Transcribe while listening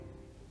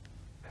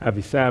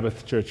Happy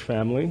Sabbath, church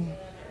family.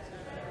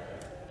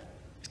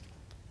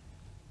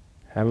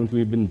 Haven't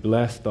we been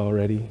blessed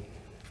already?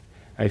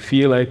 I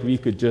feel like we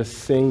could just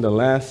sing the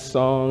last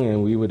song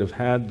and we would have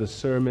had the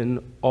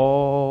sermon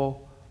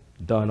all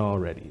done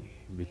already.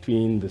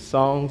 Between the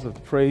songs of the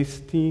praise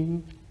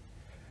team,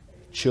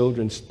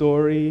 children's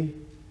story,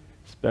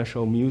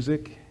 special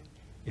music,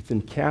 it's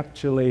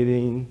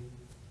encapsulating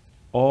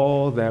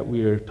all that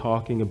we are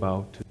talking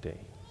about today.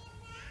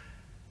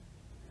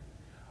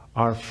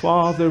 Our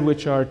Father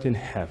which art in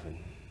heaven,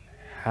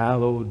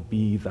 hallowed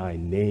be thy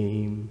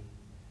name,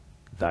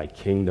 thy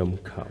kingdom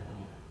come.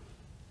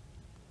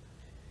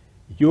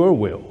 Your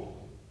will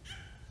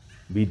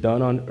be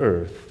done on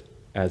earth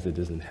as it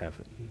is in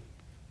heaven.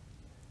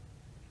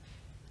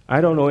 I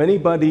don't know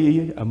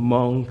anybody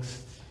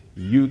amongst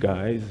you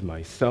guys,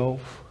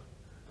 myself,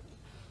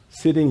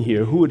 sitting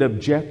here who would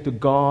object to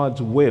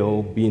God's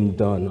will being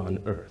done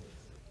on earth.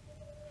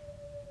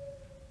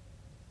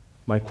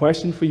 My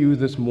question for you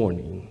this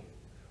morning,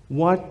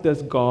 what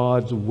does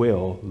God's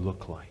will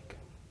look like?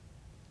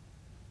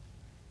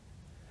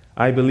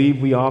 I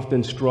believe we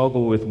often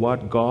struggle with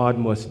what God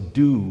must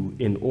do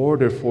in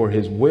order for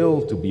his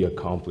will to be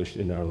accomplished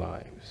in our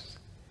lives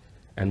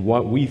and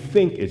what we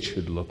think it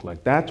should look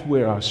like. That's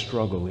where our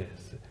struggle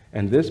is.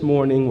 And this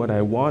morning, what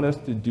I want us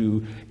to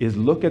do is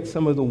look at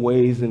some of the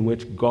ways in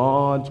which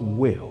God's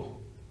will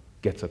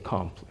gets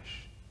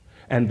accomplished.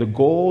 And the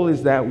goal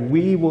is that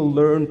we will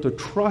learn to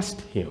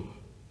trust him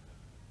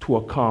to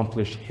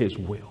accomplish his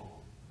will.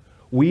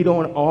 We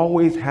don't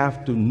always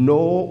have to know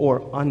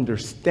or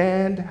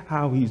understand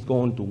how he's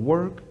going to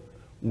work.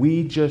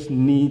 We just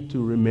need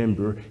to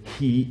remember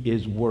he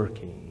is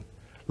working.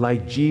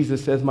 Like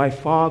Jesus says, my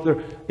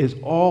Father is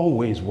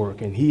always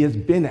working. He has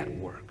been at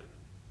work.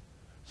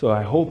 So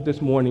I hope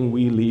this morning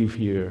we leave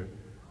here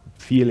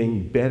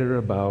feeling better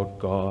about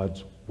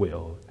God's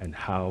will and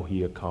how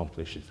he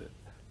accomplishes it.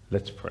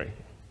 Let's pray.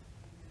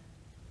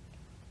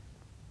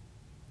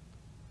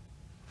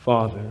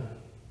 Father,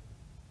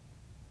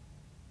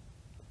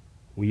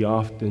 we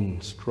often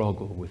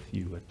struggle with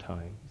you at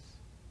times.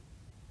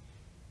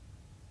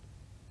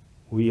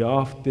 We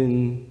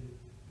often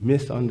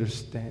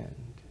misunderstand.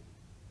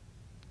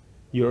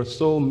 You're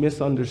so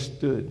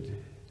misunderstood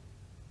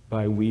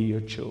by we,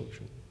 your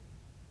children.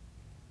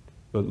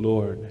 But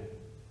Lord,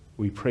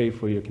 we pray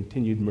for your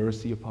continued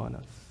mercy upon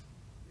us.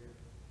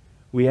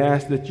 We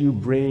ask that you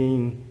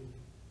bring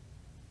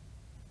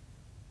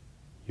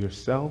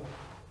yourself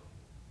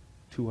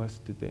to us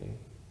today,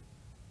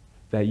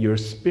 that your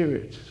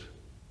Spirit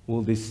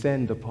will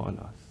descend upon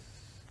us,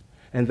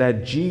 and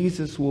that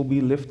Jesus will be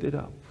lifted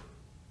up.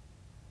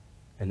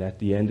 And at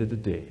the end of the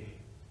day,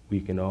 we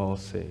can all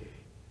say,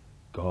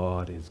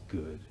 God is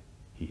good.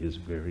 He is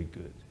very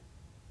good.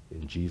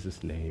 In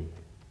Jesus' name,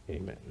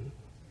 amen.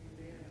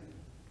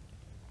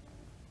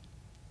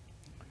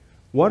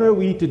 What are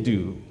we to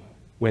do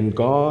when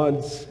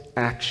God's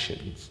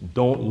actions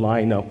don't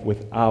line up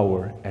with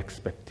our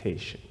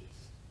expectations?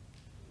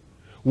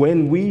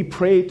 When we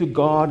pray to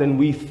God and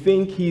we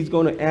think he's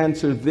going to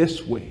answer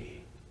this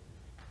way,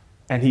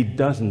 and he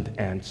doesn't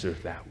answer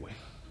that way,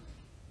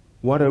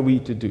 what are we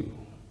to do?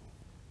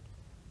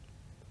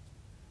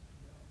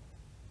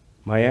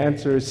 My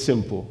answer is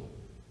simple.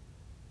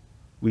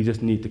 We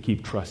just need to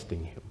keep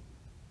trusting him.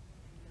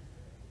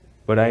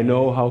 But I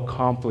know how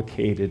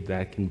complicated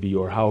that can be,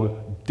 or how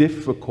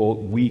difficult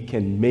we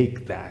can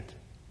make that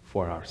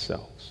for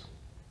ourselves.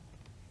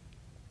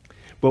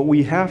 But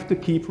we have to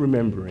keep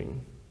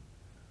remembering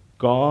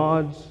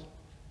God's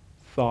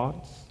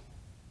thoughts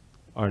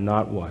are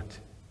not what?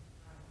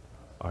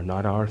 Are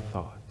not our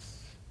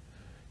thoughts.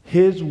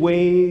 His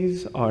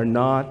ways are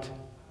not.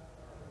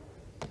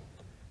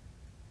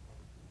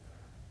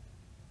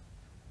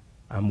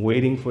 I'm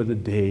waiting for the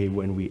day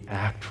when we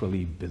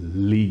actually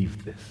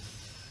believe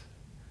this.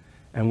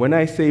 And when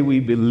I say we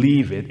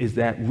believe it, is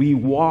that we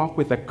walk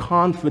with a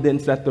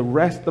confidence that the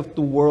rest of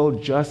the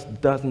world just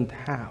doesn't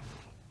have.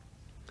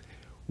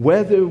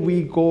 Whether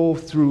we go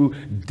through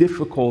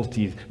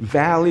difficulties,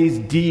 valleys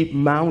deep,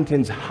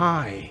 mountains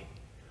high,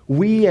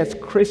 we as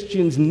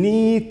Christians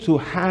need to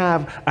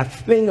have a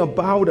thing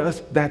about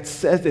us that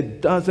says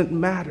it doesn't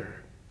matter.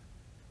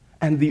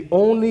 And the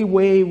only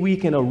way we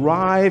can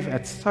arrive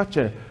at such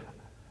a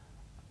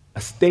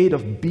state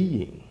of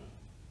being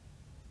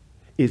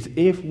is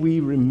if we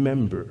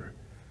remember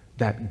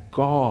that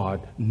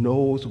God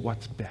knows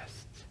what's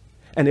best.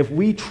 And if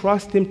we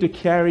trust him to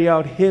carry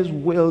out his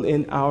will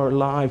in our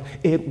lives,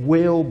 it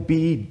will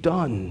be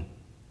done.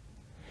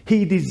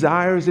 He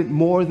desires it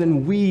more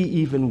than we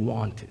even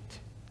want it.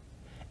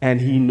 And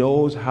he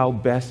knows how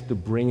best to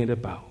bring it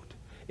about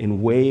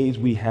in ways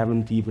we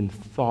haven't even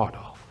thought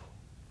of.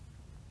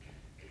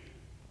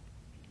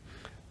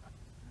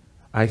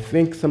 I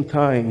think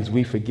sometimes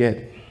we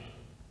forget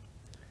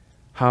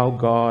how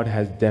God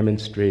has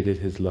demonstrated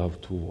his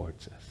love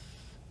towards us.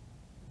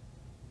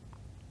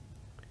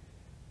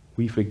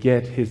 We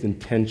forget his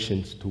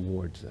intentions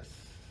towards us.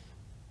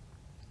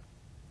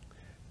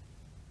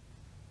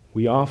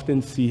 We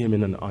often see him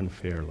in an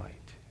unfair light.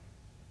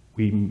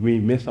 We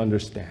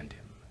misunderstand him.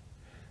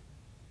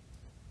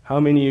 How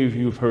many of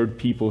you have heard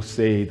people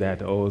say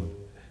that, oh,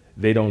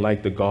 they don't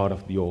like the God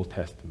of the Old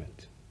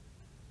Testament?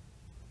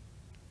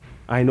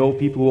 I know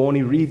people who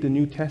only read the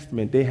New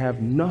Testament. They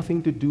have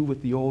nothing to do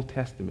with the Old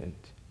Testament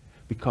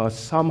because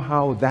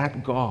somehow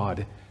that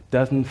God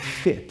doesn't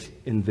fit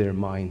in their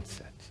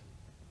mindset.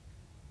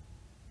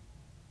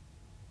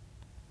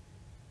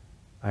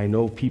 I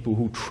know people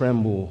who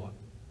tremble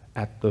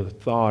at the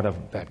thought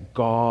of that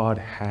God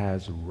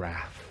has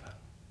wrath.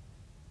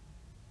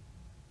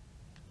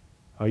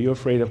 Are you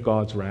afraid of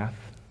God's wrath?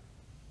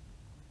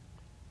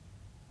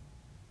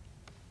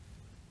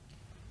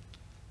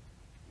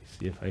 Let's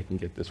see if I can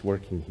get this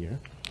working here.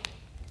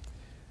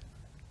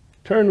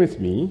 Turn with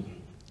me,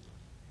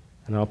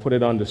 and I'll put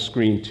it on the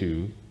screen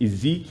too,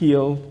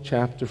 Ezekiel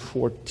chapter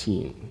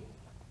 14,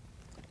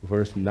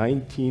 verse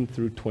 19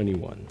 through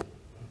 21.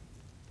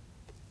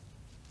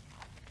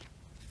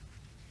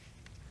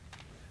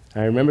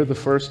 I remember the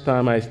first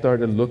time I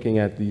started looking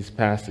at these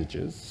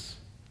passages.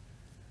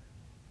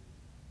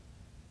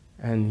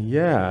 And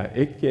yeah,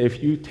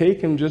 if you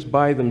take them just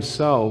by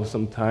themselves,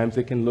 sometimes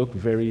it can look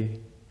very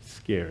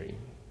scary.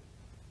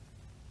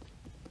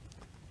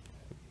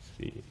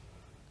 Let's see.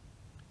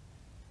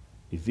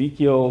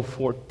 Ezekiel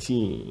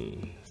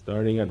 14,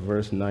 starting at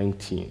verse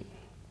 19.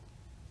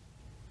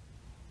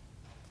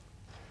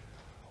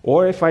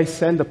 Or if I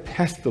send a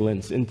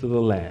pestilence into the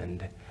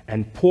land,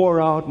 and pour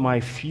out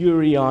my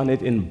fury on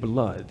it in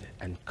blood,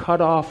 and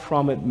cut off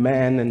from it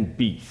man and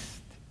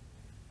beast.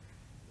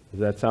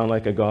 Does that sound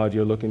like a God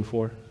you're looking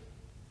for?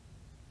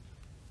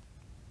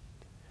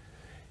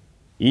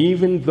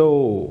 Even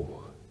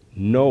though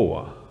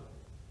Noah,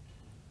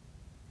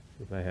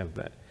 if I have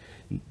that,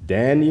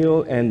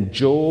 Daniel and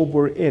Job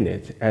were in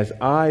it, as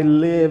I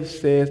live,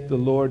 saith the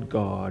Lord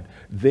God,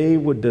 they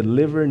would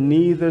deliver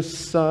neither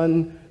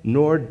son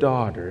nor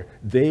daughter.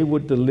 They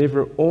would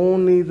deliver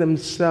only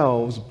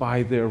themselves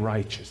by their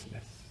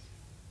righteousness.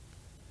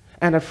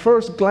 And at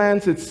first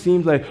glance, it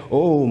seems like,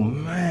 oh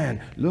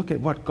man, look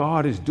at what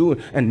God is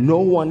doing, and no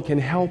one can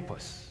help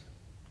us.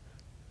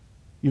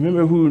 You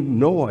remember who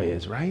Noah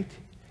is, right?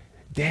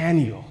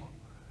 Daniel,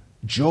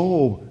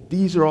 Job,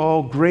 these are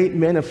all great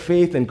men of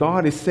faith, and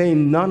God is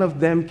saying none of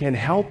them can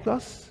help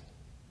us?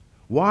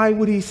 Why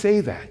would he say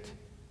that?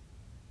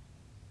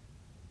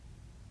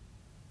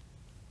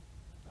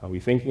 Are we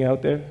thinking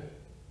out there?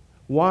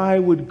 Why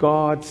would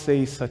God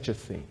say such a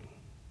thing?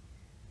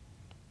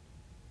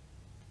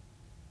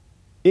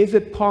 Is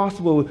it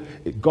possible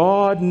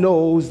God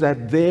knows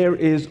that there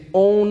is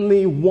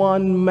only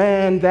one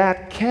man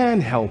that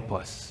can help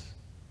us?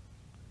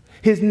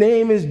 His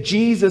name is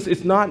Jesus.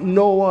 It's not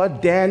Noah,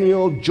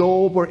 Daniel,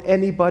 Job, or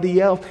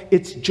anybody else.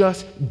 It's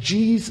just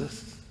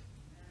Jesus.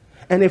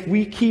 And if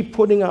we keep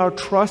putting our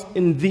trust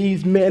in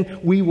these men,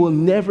 we will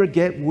never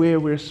get where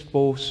we're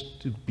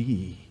supposed to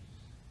be.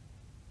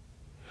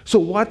 So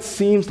what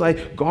seems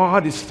like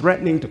God is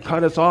threatening to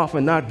cut us off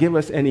and not give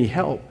us any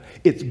help,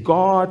 it's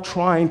God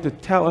trying to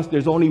tell us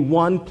there's only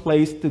one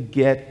place to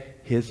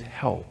get his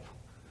help.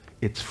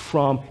 It's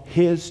from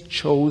his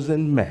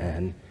chosen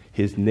man.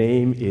 His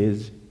name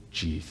is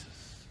Jesus.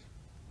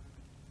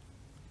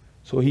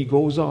 So he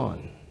goes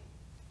on.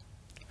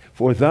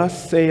 For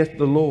thus saith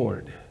the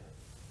Lord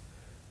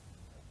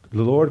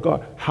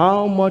God,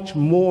 how much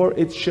more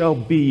it shall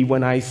be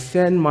when I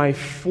send my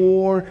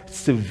 4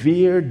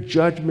 severe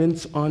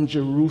judgments on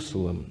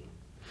Jerusalem,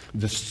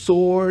 the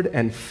sword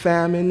and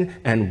famine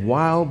and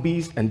wild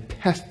beast and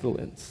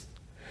pestilence,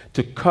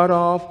 to cut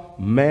off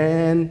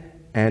man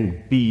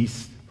and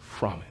beast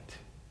from it.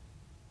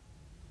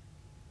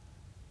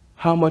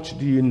 How much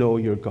do you know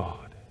your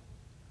God?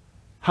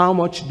 How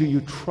much do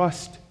you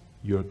trust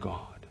your God?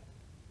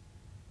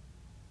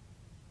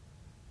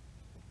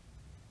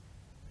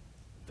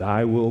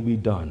 Thy will be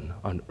done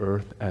on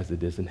earth as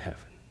it is in heaven.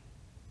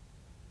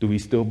 Do we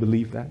still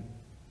believe that?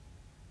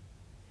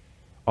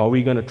 Are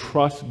we going to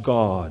trust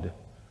God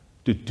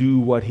to do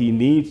what he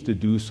needs to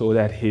do so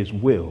that his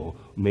will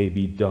may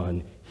be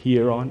done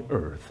here on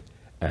earth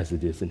as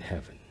it is in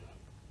heaven?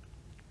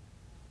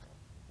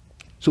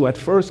 So at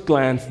first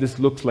glance, this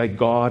looks like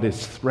God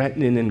is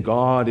threatening and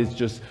God is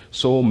just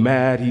so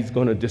mad he's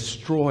going to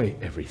destroy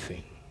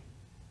everything.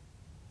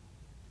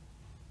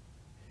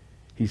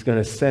 He's going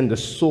to send the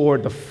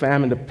sword, the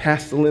famine, the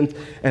pestilence,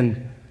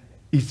 and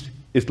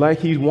it's like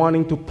he's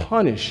wanting to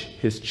punish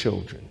his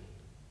children.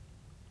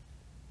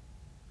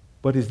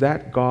 But is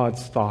that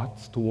God's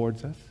thoughts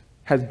towards us?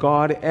 Has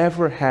God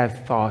ever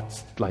had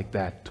thoughts like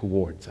that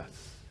towards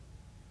us?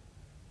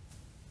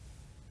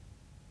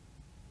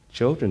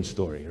 Children's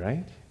story,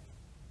 right?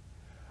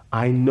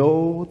 I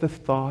know the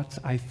thoughts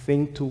I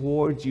think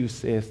towards you,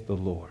 says the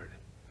Lord.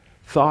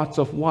 Thoughts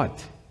of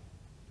what?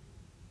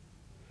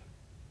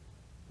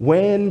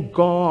 When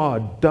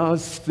God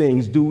does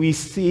things, do we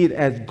see it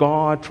as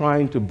God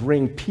trying to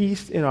bring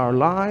peace in our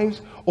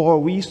lives, or are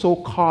we so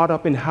caught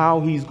up in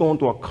how he's going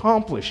to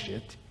accomplish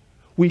it,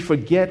 we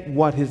forget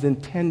what his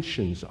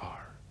intentions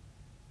are?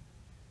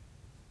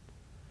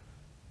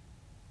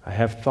 I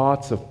have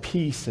thoughts of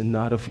peace and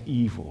not of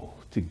evil,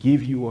 to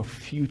give you a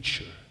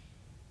future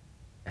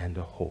and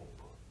a hope.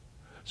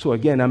 So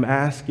again, I'm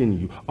asking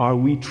you, are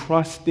we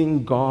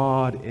trusting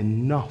God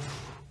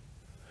enough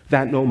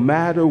that no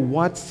matter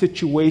what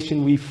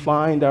situation we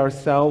find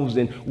ourselves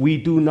in, we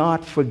do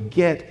not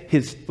forget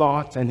his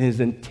thoughts and his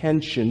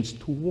intentions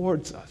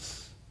towards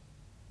us?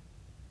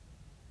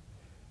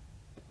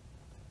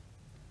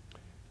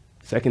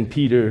 2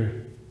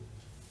 Peter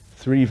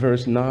 3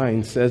 verse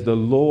 9 says, the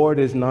Lord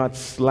is not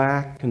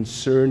slack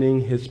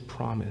concerning his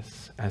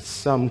promise, as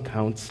some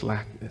count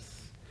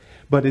slackness,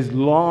 but is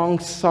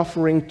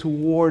long-suffering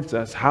towards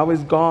us. How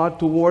is God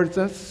towards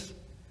us?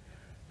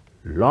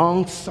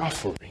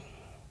 Long-suffering.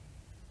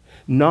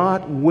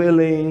 Not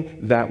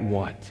willing that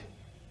what?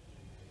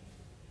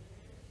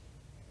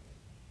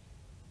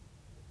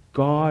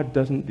 God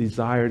doesn't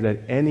desire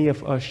that any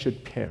of us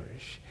should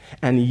perish.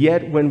 And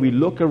yet when we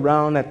look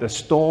around at the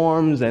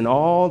storms and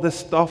all the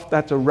stuff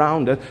that's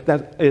around us,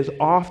 that is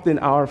often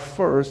our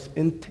first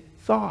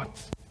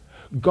thoughts.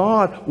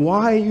 God,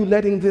 why are you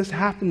letting this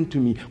happen to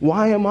me?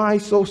 Why am I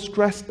so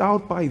stressed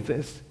out by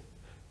this?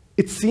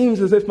 It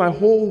seems as if my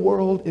whole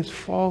world is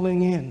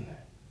falling in.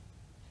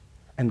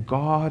 And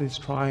God is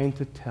trying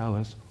to tell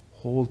us,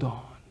 hold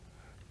on,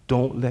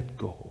 don't let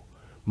go.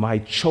 My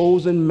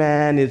chosen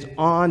man is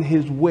on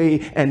his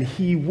way, and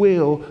he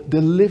will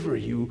deliver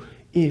you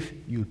if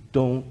you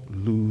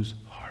don't lose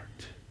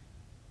heart.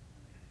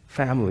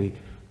 Family,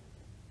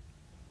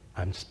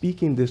 I'm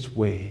speaking this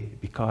way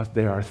because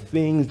there are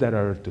things that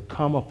are to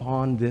come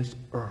upon this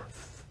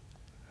earth.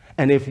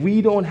 And if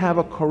we don't have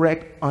a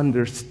correct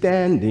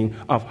understanding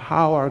of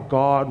how our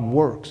God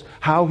works,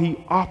 how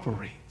he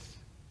operates,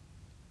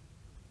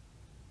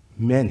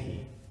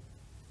 many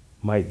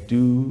might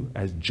do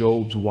as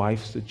Job's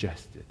wife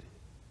suggested,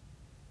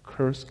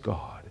 curse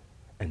God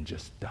and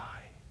just die.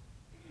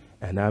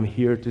 And I'm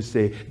here to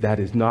say that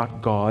is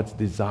not God's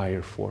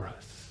desire for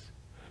us.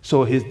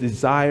 So his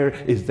desire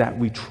is that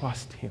we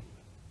trust him.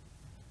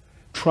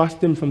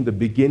 Trust him from the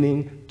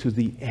beginning to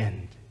the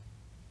end.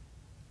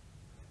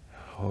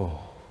 Oh.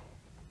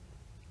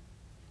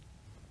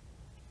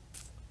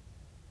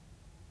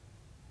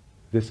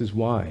 This is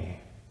why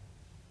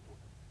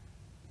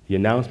the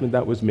announcement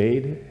that was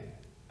made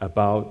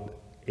about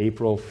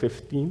April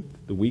 15th,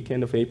 the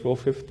weekend of April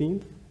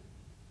 15th,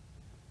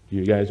 do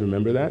you guys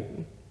remember that?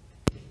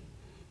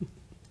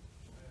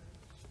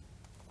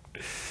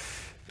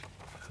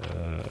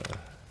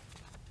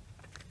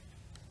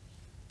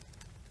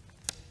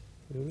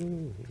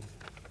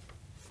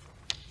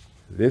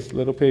 This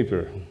little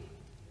paper.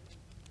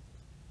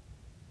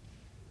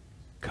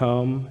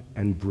 Come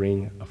and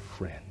bring a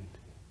friend.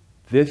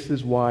 This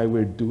is why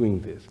we're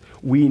doing this.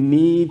 We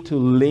need to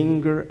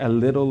linger a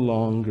little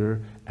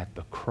longer at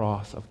the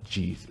cross of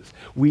Jesus.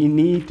 We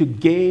need to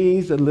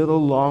gaze a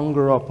little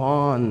longer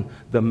upon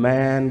the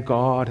man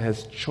God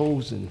has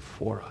chosen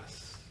for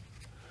us,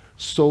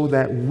 so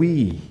that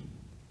we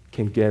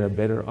can get a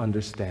better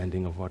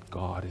understanding of what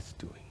God is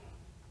doing,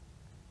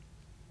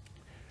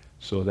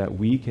 so that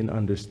we can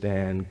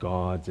understand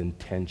God's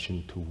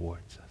intention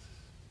towards us.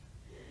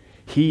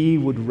 He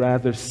would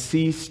rather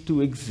cease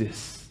to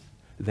exist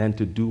than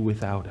to do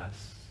without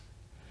us.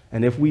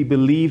 And if we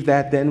believe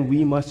that, then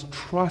we must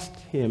trust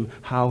him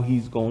how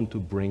he's going to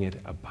bring it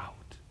about.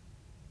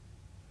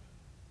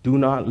 Do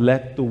not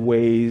let the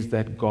ways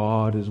that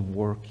God is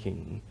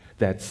working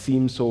that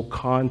seem so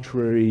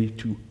contrary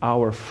to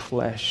our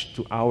flesh,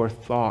 to our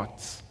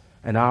thoughts,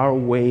 and our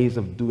ways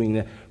of doing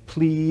that,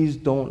 please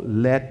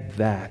don't let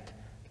that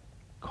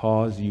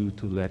cause you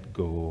to let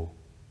go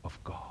of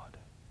God.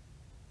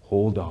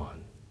 Hold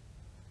on.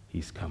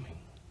 He's coming.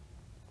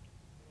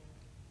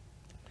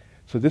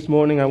 So this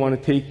morning I want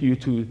to take you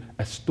to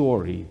a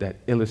story that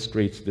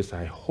illustrates this,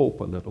 I hope,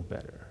 a little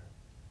better.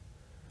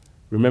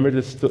 Remember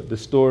the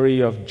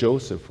story of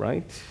Joseph,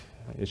 right?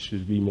 It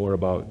should be more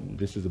about,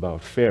 this is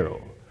about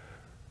Pharaoh.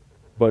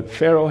 But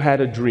Pharaoh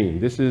had a dream.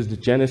 This is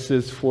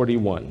Genesis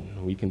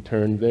 41. We can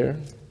turn there.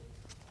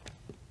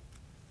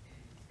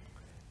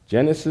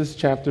 Genesis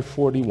chapter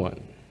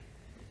 41.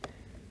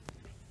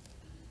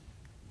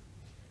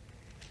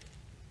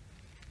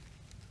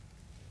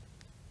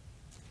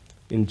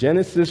 In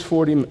Genesis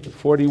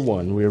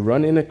 41, we're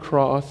running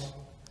across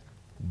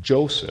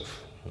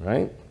Joseph,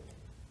 right?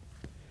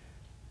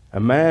 A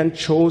man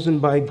chosen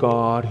by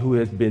God who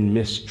has been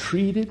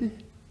mistreated,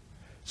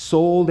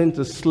 sold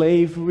into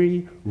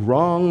slavery,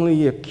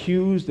 wrongly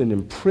accused and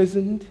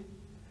imprisoned,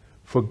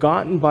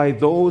 forgotten by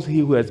those he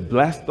who has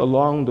blessed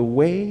along the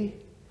way,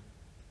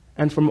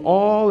 and from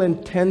all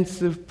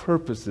intensive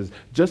purposes,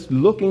 just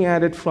looking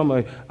at it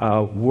from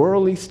a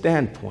worldly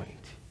standpoint,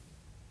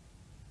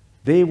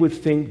 they would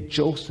think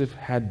Joseph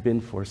had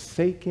been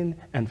forsaken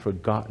and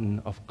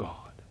forgotten of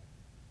God.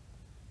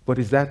 But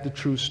is that the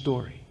true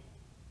story?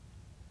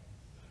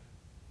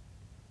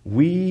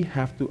 We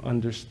have to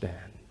understand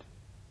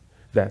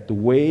that the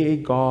way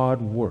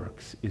God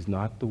works is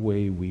not the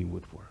way we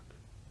would work.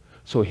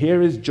 So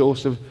here is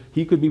Joseph.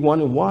 He could be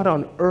wondering, what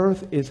on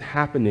earth is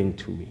happening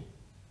to me?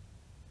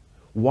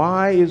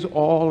 Why is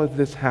all of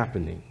this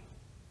happening?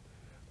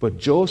 But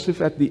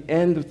Joseph, at the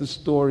end of the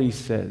story,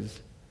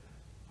 says,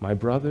 my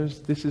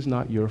brothers, this is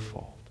not your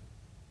fault.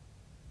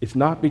 It's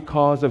not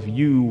because of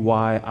you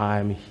why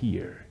I'm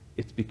here.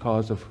 It's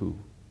because of who?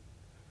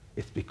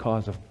 It's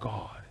because of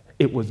God.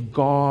 It was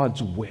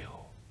God's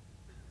will.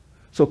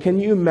 So can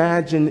you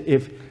imagine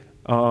if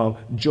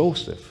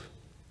Joseph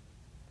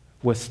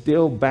was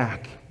still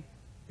back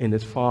in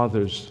his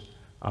father's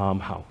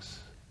house?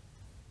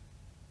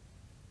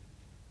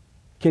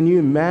 Can you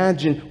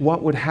imagine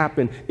what would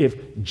happen if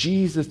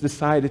Jesus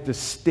decided to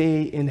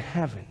stay in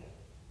heaven?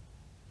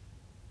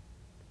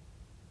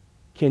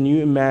 Can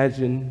you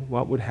imagine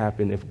what would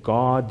happen if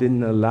God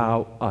didn't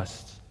allow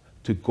us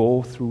to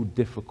go through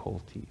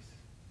difficulties?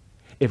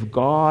 If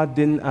God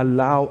didn't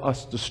allow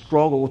us to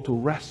struggle, to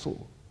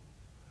wrestle?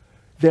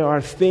 There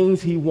are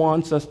things He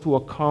wants us to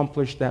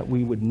accomplish that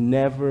we would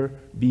never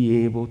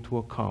be able to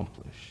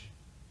accomplish.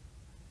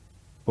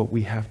 But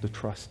we have to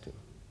trust Him.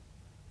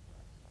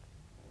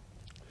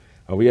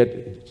 Are we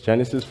at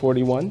Genesis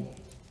 41?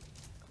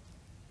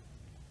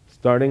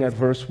 Starting at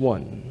verse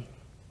 1.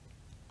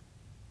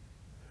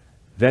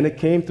 Then it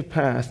came to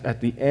pass at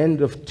the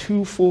end of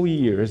 2 full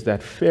years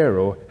that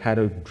Pharaoh had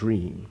a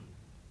dream.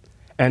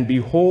 And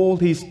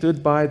behold, he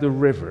stood by the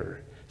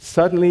river.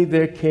 Suddenly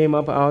there came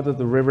up out of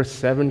the river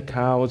 7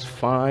 cows,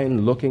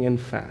 fine looking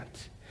and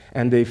fat,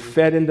 and they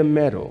fed in the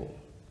meadow.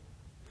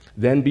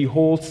 Then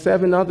behold,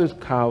 7 other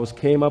cows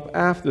came up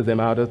after them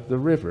out of the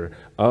river,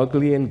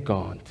 ugly and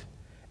gaunt,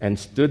 and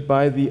stood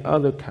by the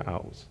other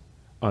cows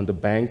on the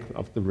bank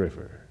of the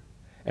river.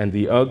 And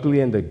the ugly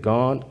and the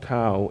gaunt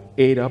cow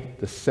ate up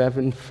the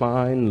 7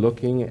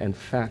 fine-looking and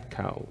fat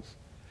cows.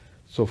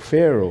 So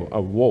Pharaoh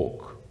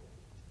awoke.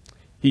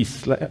 He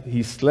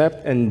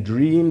slept and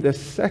dreamed a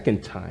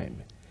second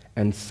time,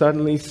 and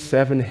suddenly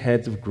 7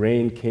 heads of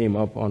grain came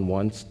up on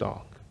one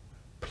stalk,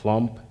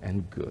 plump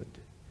and good.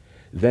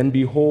 Then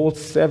behold,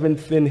 7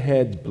 thin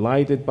heads,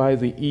 blighted by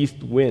the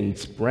east wind,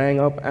 sprang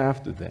up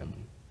after them.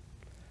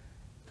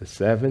 The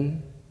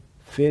 7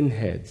 thin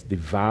heads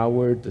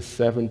devoured the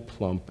 7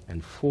 plump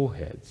and full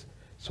heads.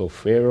 So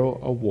Pharaoh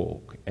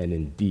awoke, and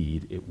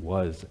indeed it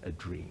was a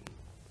dream.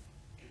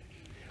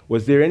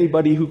 Was there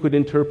anybody who could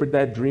interpret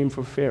that dream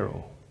for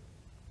Pharaoh?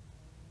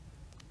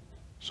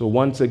 So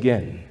once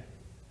again,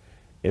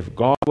 if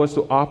God was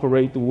to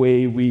operate the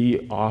way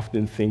we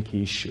often think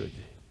He should,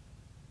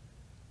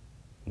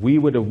 we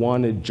would have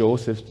wanted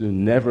Joseph to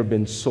never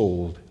been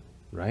sold,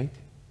 right,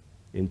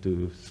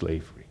 into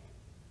slavery.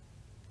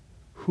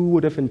 Who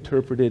would have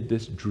interpreted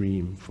this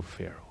dream for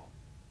Pharaoh?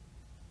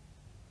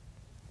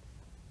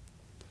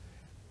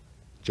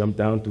 Jump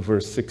down to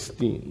verse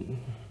 16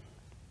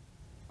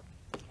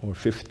 or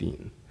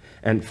 15.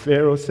 And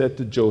Pharaoh said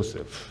to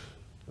Joseph,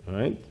 all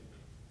right,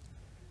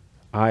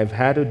 I've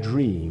had a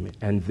dream,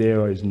 and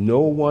there is no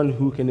one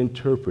who can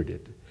interpret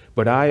it.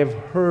 But I have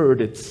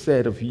heard it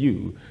said of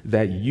you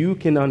that you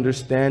can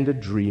understand a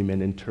dream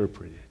and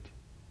interpret it.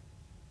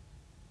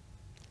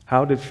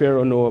 How did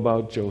Pharaoh know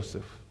about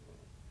Joseph?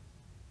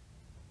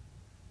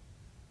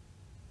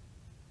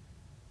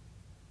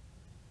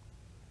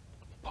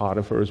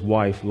 Potiphar's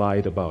wife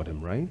lied about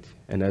him, right?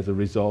 And as a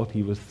result,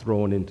 he was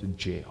thrown into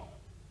jail.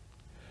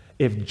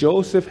 If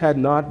Joseph had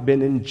not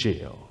been in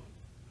jail,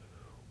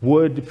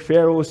 would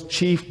Pharaoh's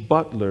chief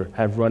butler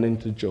have run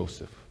into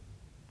Joseph?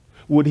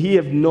 Would he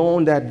have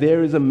known that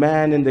there is a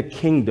man in the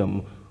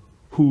kingdom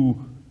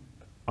who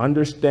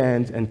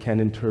understands and can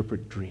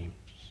interpret dreams?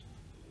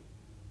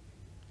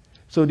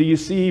 So do you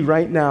see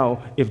right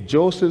now, if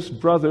Joseph's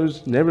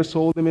brothers never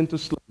sold him into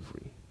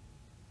slavery,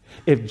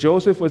 if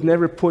Joseph was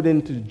never put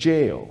into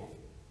jail,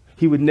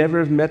 he would never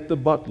have met the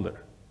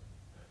butler.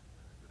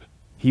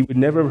 He would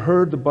never have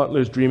heard the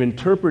butler's dream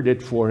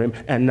interpreted for him,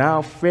 and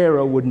now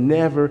Pharaoh would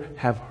never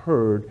have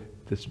heard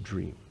this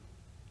dream.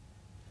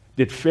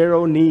 Did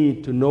Pharaoh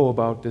need to know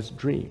about this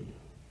dream?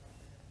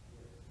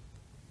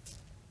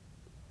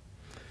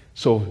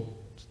 So,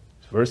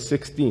 verse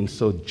 16,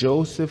 so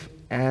Joseph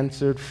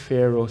answered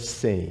Pharaoh,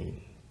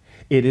 saying,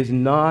 it is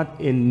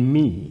not in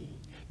me.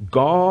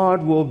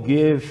 God will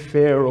give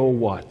Pharaoh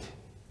what?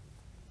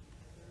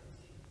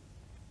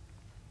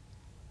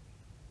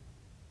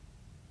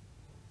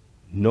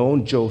 No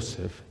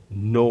Joseph,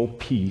 no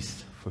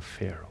peace for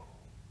Pharaoh.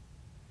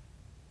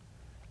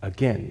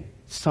 Again,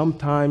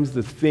 sometimes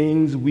the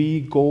things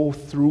we go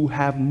through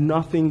have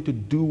nothing to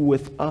do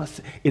with us.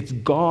 It's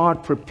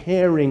God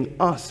preparing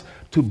us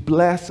to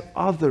bless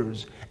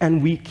others,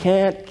 and we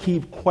can't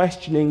keep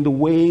questioning the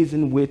ways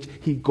in which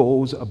He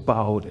goes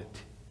about it.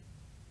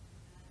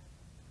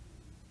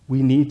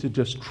 We need to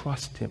just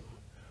trust Him.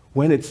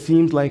 When it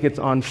seems like it's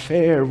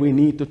unfair, we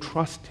need to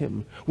trust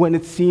Him. When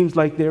it seems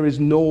like there is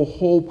no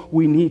hope,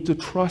 we need to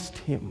trust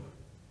Him.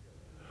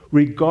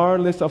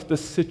 Regardless of the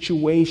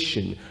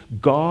situation,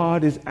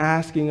 God is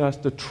asking us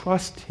to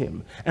trust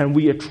Him. And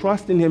we are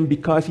trusting Him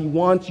because He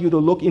wants you to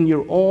look in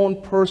your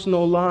own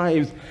personal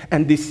lives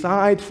and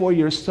decide for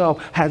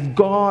yourself, has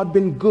God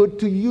been good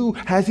to you?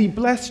 Has He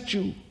blessed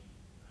you?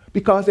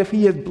 Because if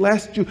he has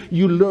blessed you,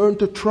 you learn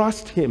to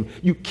trust him.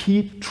 You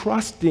keep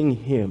trusting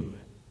him.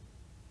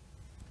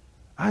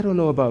 I don't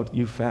know about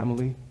you,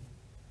 family,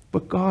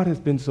 but God has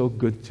been so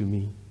good to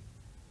me.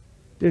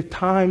 There are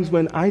times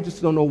when I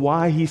just don't know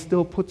why he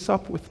still puts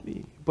up with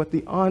me. But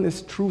the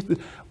honest truth is,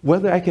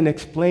 whether I can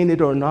explain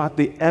it or not,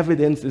 the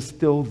evidence is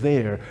still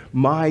there.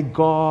 My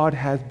God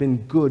has been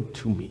good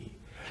to me.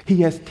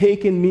 He has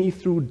taken me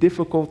through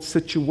difficult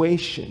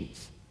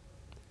situations.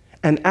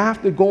 And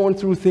after going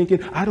through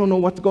thinking, I don't know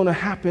what's going to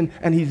happen,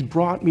 and he's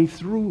brought me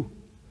through.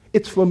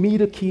 It's for me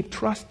to keep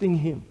trusting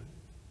him.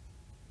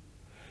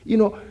 You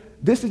know,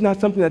 this is not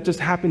something that just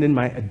happened in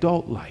my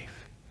adult life.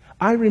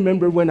 I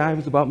remember when I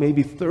was about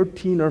maybe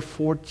 13 or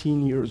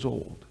 14 years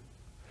old.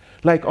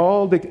 Like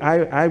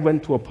I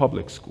went to a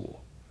public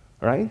school,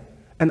 right?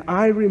 And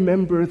I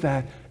remember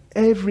that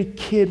every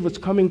kid was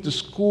coming to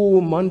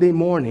school Monday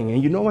morning,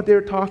 and you know what they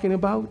were talking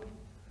about?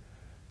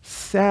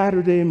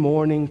 Saturday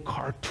morning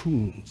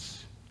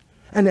cartoons.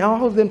 And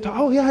all of them talk,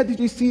 oh yeah, did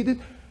you see this?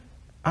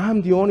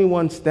 I'm the only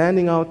one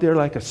standing out there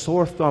like a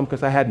sore thumb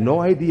because I had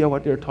no idea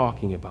what they're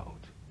talking about.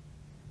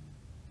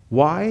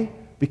 Why?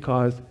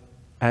 Because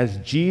as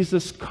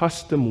Jesus'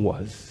 custom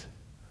was,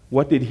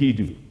 what did he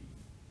do?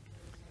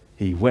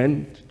 He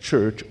went to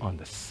church on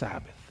the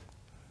Sabbath.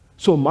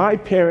 So my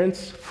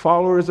parents,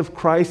 followers of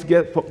Christ,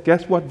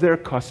 guess what their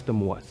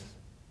custom was?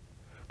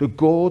 To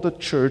go to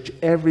church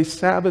every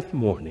Sabbath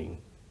morning.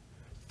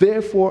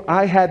 Therefore,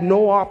 I had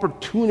no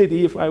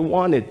opportunity, if I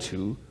wanted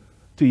to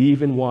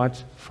even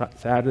watch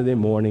Saturday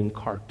morning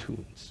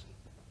cartoons.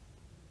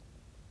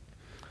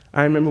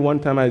 I remember one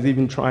time I was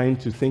even trying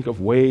to think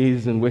of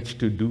ways in which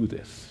to do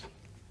this.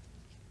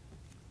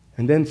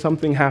 And then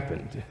something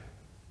happened.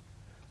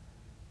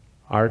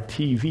 Our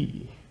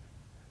TV,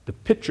 the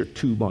picture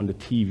tube on the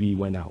TV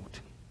went out.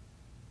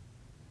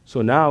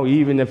 So now,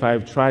 even if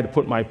I've tried to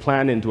put my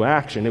plan into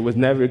action, it was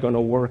never going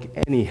to work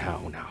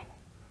anyhow now.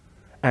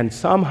 And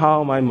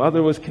somehow my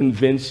mother was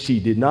convinced she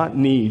did not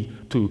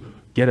need to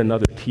get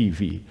another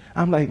TV.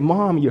 I'm like,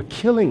 Mom, you're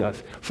killing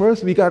us.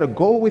 First, we got to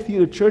go with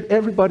you to church.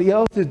 Everybody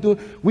else is doing,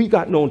 we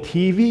got no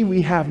TV.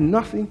 We have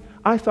nothing.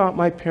 I thought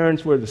my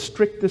parents were the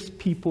strictest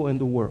people in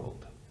the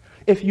world.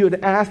 If you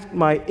had asked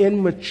my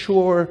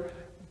immature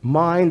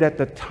mind at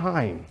the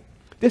time,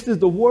 this is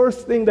the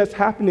worst thing that's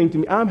happening to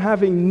me. I'm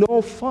having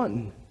no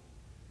fun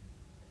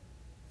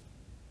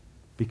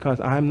because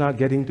I'm not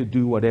getting to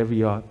do what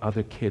every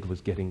other kid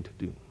was getting to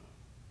do.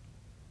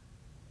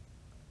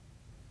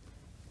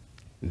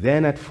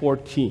 Then at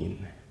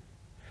 14,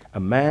 a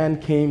man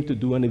came to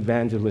do an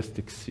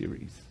evangelistic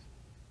series.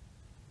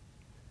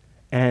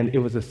 And it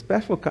was a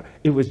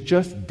it was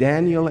just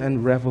Daniel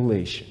and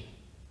Revelation.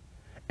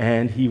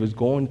 And he was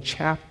going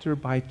chapter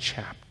by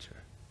chapter.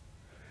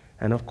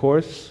 And of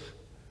course,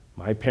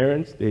 my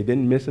parents, they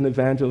didn't miss an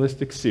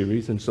evangelistic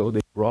series, and so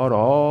they brought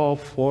all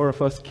 4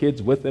 of us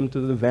kids with them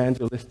to the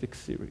evangelistic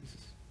series.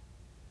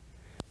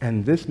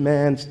 And this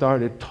man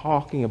started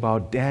talking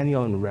about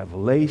Daniel and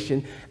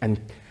Revelation and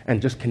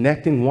just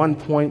connecting one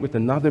point with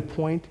another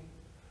point.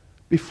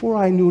 Before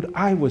I knew it,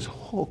 I was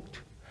hooked.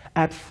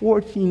 At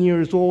 14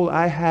 years old,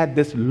 I had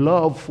this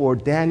love for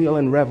Daniel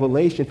and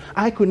Revelation.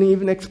 I couldn't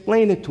even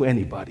explain it to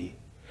anybody.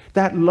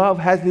 That love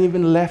hasn't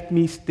even left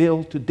me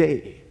still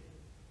today.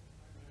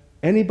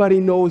 Anybody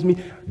knows me,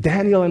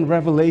 Daniel and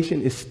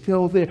Revelation is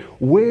still there.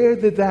 Where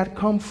did that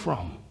come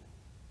from?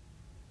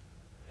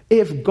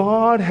 If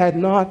God had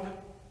not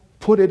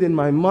put it in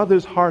my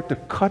mother's heart to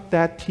cut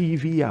that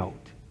TV out,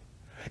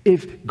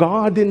 if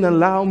God didn't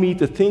allow me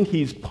to think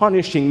he's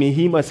punishing me,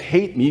 he must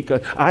hate me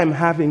because I'm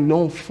having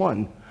no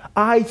fun,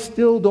 I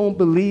still don't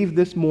believe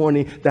this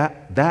morning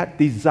that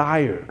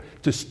desire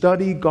to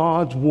study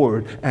God's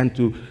word and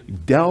to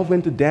delve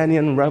into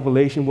Daniel and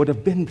Revelation would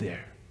have been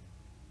there.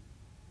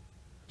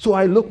 So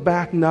I look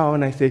back now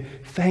and I say,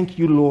 thank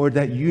you, Lord,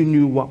 that you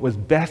knew what was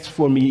best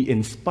for me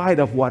in spite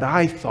of what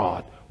I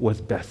thought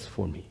was best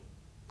for me.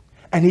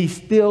 And he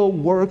still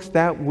works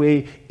that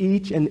way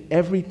each and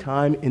every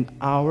time in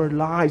our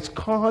lives,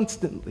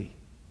 constantly.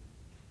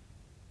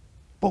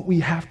 But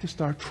we have to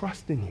start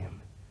trusting him.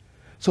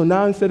 So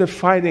now instead of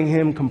fighting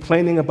him,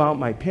 complaining about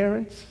my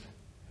parents,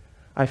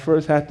 I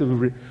first had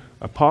to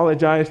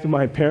apologize to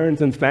my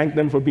parents and thank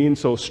them for being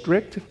so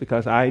strict,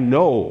 because I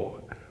know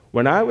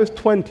when I was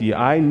 20,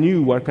 I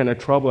knew what kind of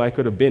trouble I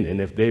could have been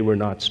in if they were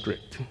not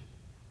strict.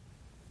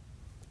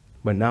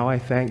 But now I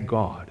thank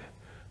God.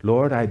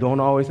 Lord, I don't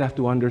always have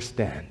to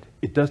understand.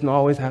 It doesn't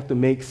always have to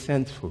make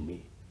sense for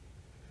me.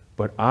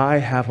 But I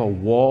have a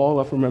wall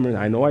of remembrance.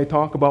 I know I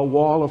talk about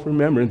wall of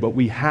remembrance, but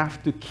we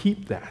have to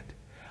keep that.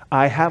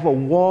 I have a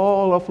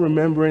wall of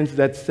remembrance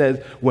that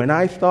says, when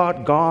I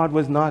thought God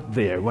was not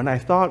there, when I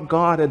thought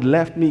God had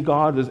left me,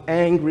 God was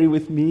angry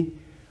with me,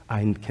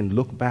 I can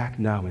look back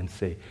now and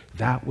say,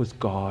 that was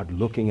God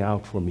looking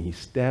out for me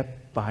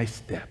step by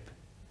step,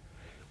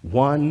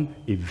 one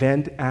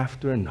event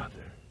after another.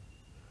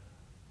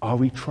 Are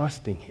we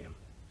trusting him?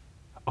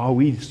 Are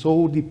we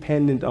so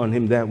dependent on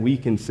him that we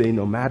can say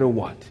no matter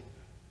what,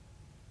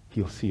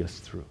 he'll see us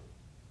through?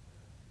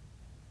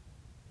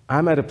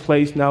 I'm at a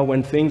place now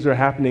when things are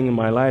happening in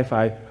my life,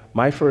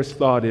 my first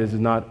thought is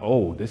not,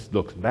 oh, this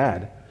looks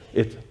bad.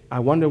 It's, I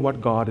wonder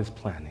what God is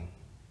planning.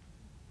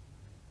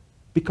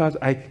 Because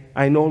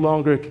I no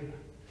longer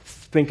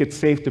think it's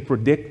safe to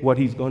predict what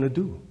he's going to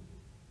do.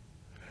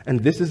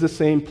 And this is the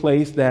same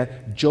place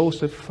that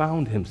Joseph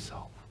found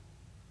himself.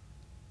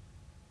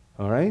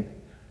 All right?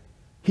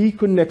 He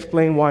couldn't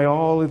explain why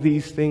all of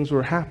these things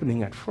were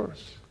happening at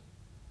first.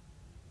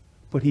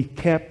 But he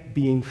kept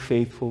being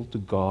faithful to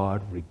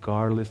God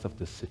regardless of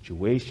the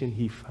situation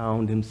he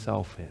found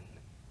himself in.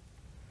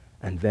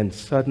 And then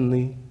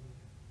suddenly,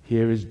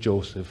 here is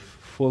Joseph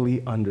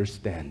fully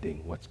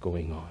understanding what's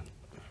going on.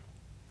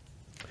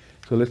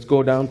 So let's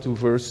go down to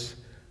verse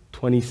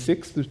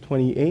 26 to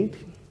 28.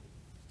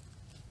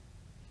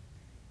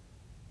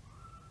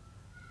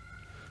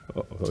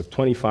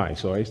 25,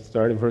 sorry.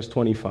 Start at verse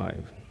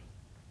 25.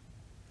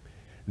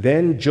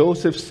 Then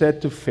Joseph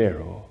said to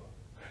Pharaoh,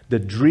 "The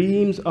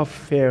dreams of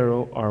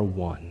Pharaoh are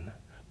one.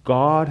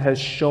 God has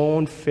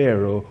shown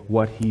Pharaoh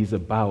what he's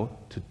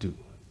about to do."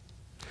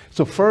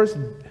 So first,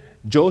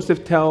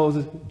 Joseph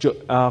tells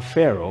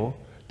Pharaoh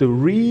the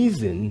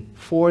reason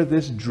for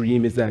this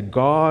dream is that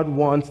God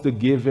wants to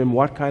give him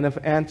what kind of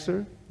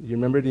answer? You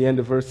remember the end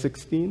of verse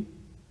 16?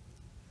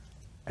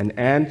 An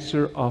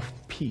answer of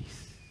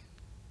peace.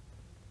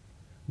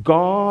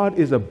 God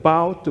is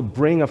about to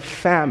bring a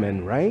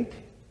famine, right,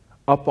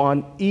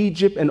 upon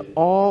Egypt and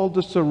all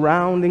the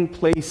surrounding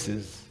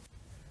places.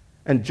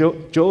 And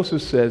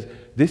Joseph says,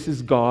 this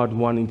is God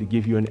wanting to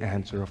give you an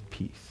answer of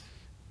peace.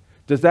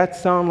 Does that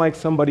sound like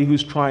somebody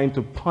who's trying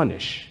to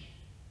punish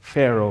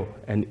Pharaoh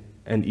and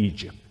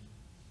Egypt?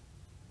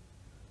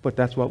 But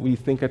that's what we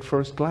think at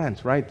first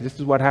glance, right? This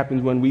is what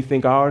happens when we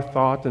think our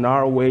thoughts and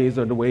our ways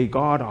are the way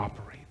God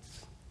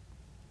operates.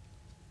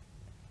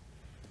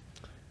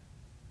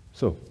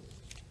 So,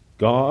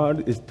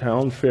 God is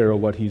telling Pharaoh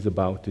what he's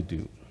about to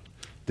do.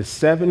 The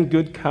 7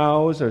 good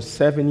cows are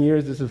 7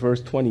 years. This is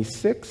verse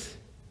 26.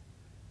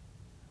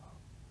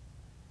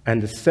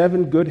 And the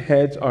 7 good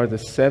heads are the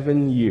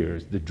 7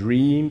 years. The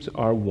dreams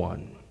are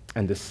 1.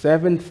 And the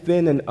 7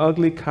 thin and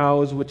ugly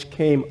cows which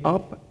came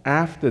up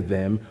after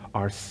them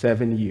are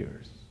 7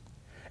 years.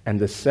 And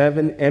the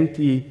 7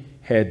 empty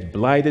heads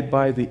blighted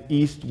by the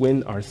east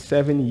wind are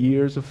 7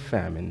 years of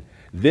famine.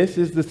 This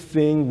is the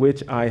thing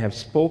which I have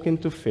spoken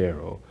to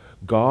Pharaoh.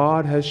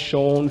 God has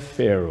shown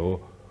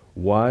Pharaoh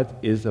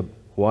what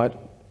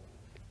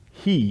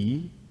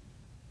he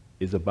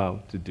is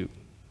about to do.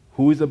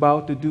 Who is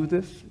about to do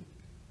this?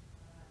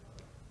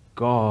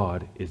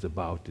 God is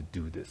about to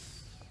do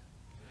this.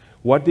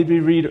 What did we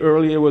read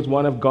earlier was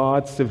one of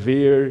God's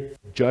severe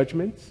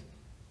judgments?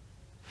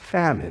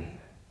 Famine.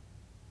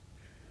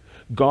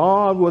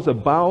 God was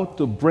about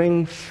to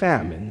bring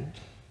famine,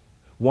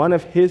 one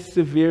of his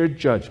severe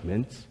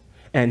judgments,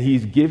 and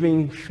he's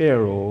giving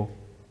Pharaoh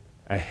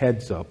a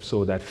heads up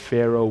so that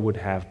Pharaoh would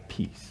have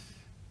peace.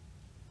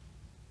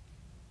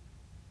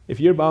 If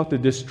you're about to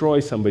destroy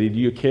somebody, do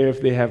you care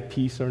if they have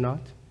peace or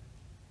not?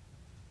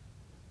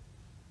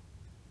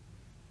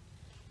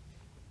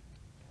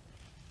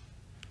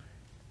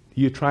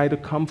 Do you try to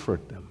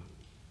comfort them?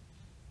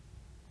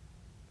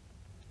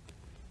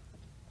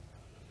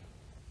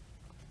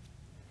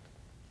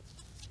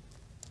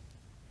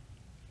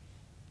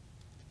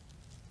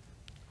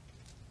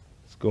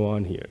 Let's go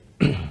on here.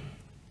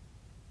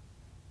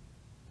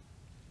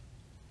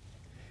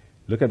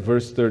 Look at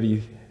verse 32.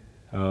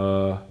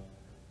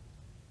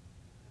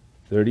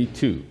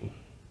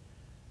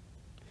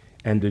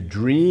 And the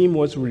dream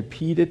was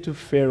repeated to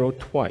Pharaoh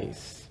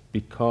twice,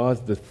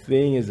 because the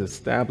thing is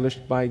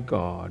established by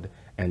God,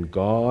 and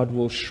God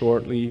will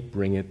shortly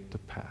bring it to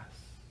pass.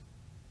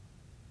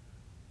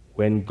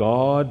 When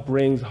God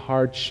brings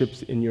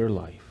hardships in your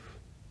life,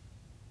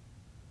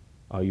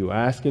 are you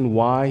asking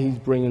why he's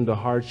bringing the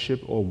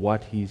hardship or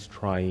what he's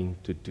trying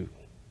to do?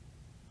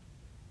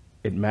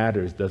 It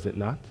matters, does it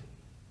not?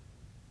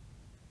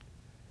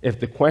 If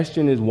the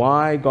question is,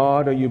 why,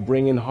 God, are you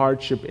bringing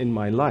hardship in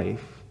my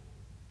life?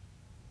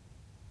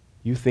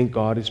 You think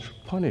God is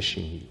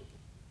punishing you.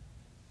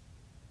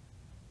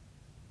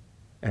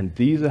 And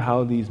these are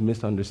how these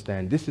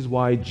misunderstand. This is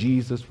why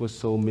Jesus was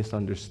so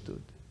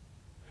misunderstood.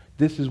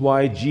 This is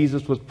why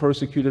Jesus was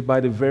persecuted by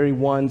the very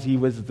ones he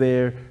was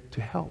there to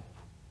help.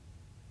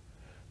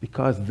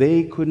 Because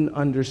they couldn't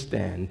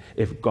understand.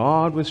 If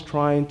God was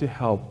trying to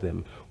help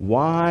them,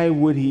 why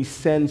would he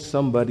send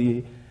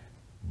somebody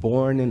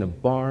born in a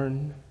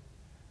barn,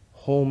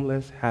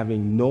 homeless,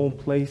 having no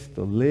place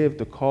to live,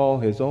 to call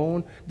his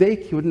own? They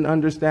couldn't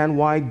understand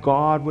why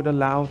God would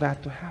allow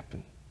that to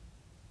happen.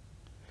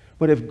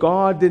 But if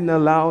God didn't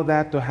allow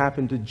that to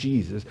happen to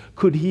Jesus,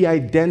 could he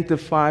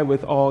identify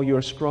with all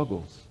your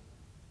struggles?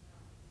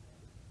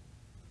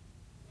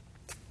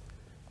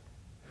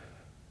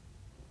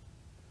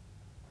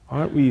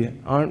 Aren't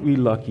we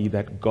lucky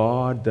that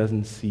God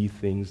doesn't see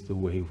things the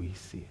way we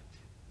see it?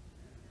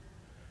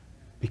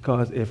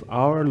 Because if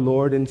our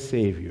Lord and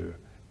Savior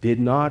did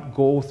not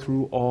go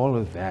through all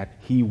of that,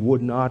 he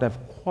would not have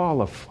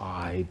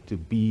qualified to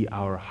be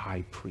our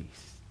high priest.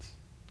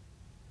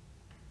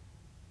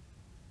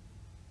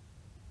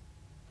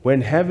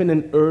 When heaven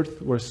and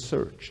earth were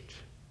searched,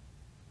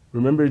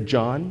 remember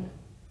John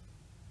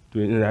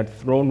in that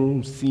throne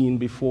room scene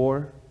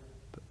before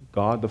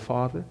God the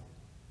Father?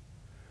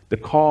 The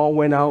call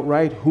went out,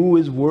 right? Who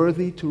is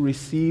worthy to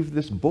receive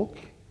this book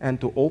and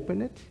to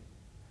open it?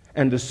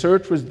 And the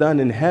search was done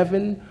in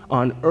heaven,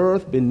 on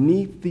earth,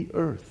 beneath the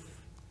earth.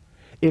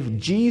 If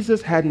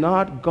Jesus had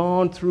not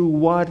gone through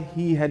what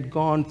he had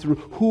gone through,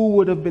 who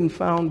would have been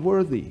found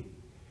worthy?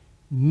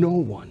 No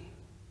one.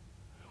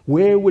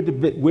 Where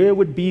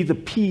would be the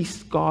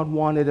peace God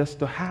wanted us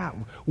to have?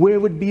 Where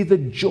would be the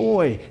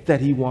joy that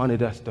he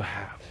wanted us to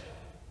have?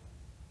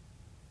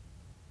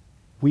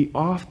 We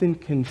often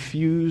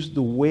confuse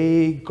the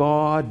way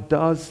God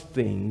does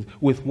things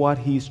with what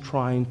he's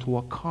trying to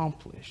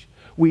accomplish.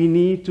 We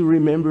need to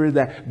remember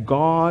that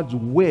God's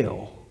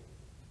will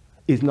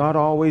is not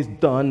always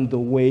done the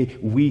way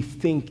we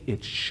think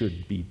it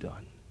should be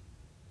done.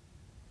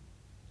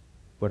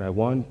 But I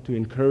want to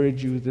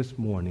encourage you this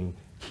morning,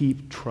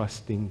 keep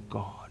trusting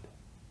God.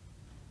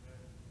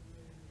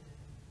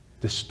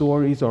 The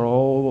stories are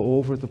all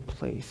over the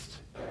place.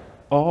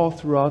 All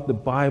throughout the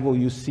Bible,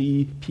 you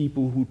see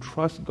people who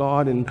trust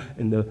God in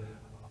the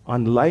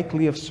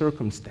unlikely of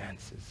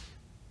circumstances,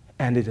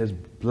 and it has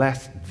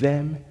blessed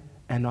them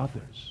and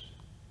others.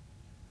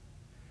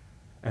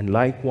 And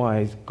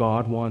likewise,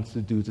 God wants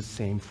to do the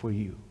same for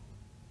you.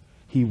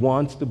 He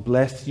wants to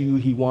bless you.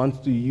 He wants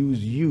to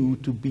use you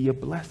to be a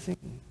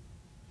blessing.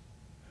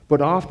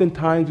 But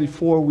oftentimes,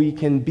 before we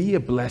can be a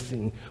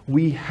blessing,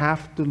 we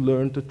have to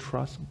learn to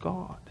trust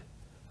God.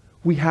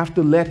 We have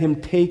to let him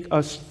take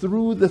us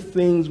through the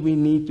things we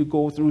need to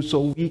go through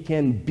so we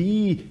can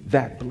be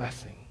that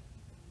blessing.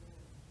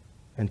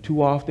 And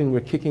too often we're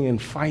kicking and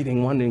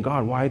fighting, wondering,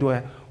 God,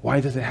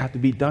 why does it have to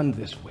be done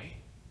this way?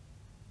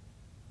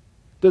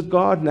 Does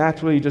God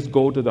naturally just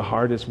go to the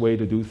hardest way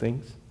to do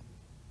things?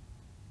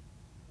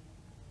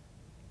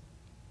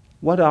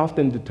 What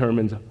often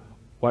determines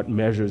what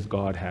measures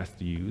God has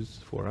to use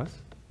for us?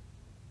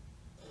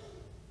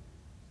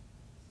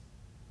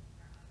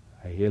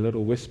 I hear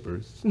little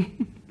whispers.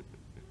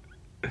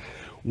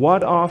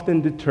 What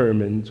often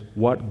determines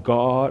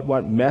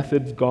what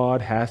methods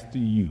God has to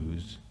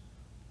use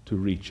to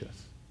reach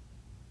us?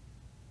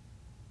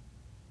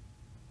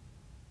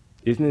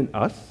 Isn't it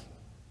us?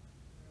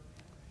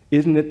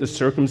 Isn't it the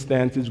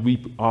circumstances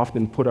we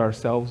often put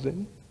ourselves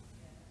in?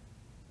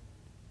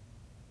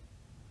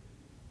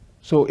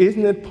 So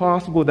isn't it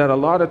possible that a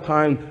lot of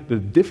times the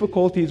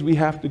difficulties we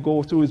have to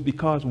go through is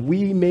because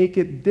we make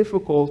it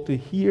difficult to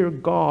hear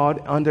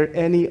God under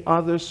any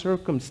other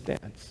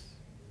circumstance?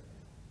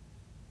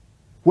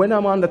 When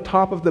I'm on the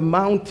top of the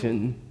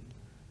mountain,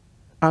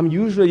 I'm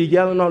usually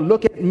yelling out,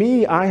 look at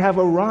me, I have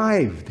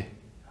arrived.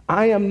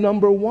 I am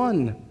number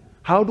one.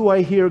 How do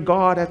I hear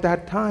God at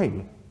that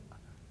time?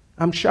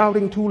 I'm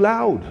shouting too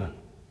loud.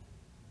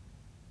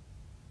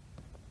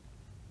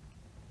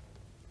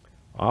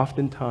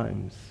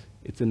 Oftentimes,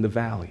 it's in the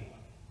valley.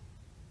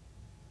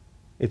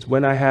 It's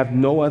when I have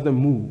no other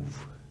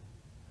move,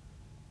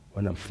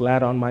 when I'm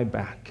flat on my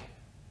back.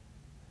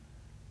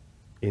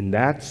 In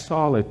that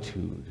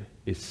solitude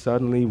is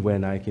suddenly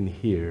when I can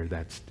hear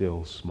that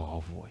still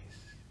small voice.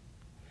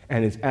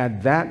 And it's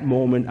at that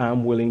moment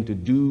I'm willing to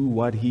do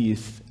what he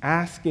is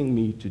asking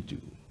me to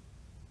do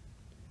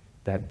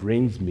that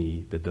brings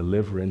me the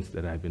deliverance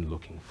that I've been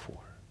looking for.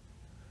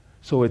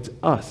 So it's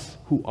us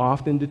who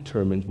often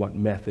determines what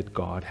method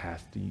God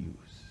has to use.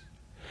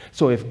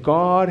 So if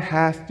God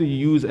has to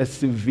use a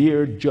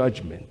severe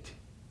judgment,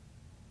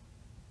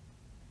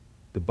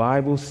 the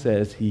Bible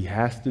says he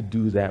has to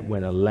do that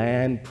when a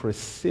land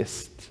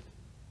persists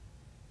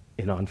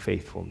in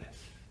unfaithfulness.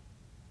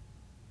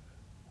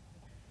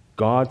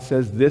 God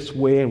says this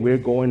way, and we're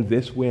going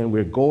this way, and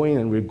we're going,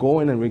 and we're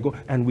going, and we're going,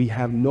 and we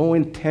have no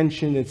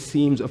intention, it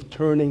seems, of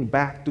turning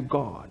back to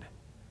God.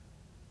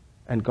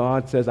 And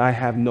God says, I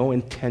have no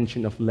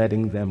intention of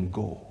letting them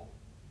go.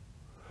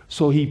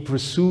 So he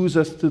pursues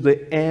us to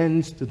the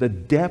ends, to the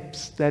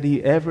depths that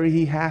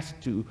he has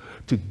to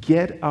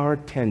get our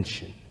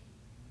attention.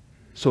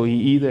 So he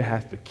either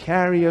has to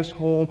carry us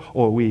home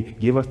or we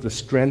give us the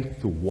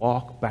strength to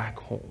walk back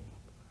home.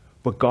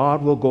 But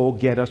God will go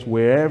get us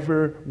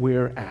wherever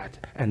we're at.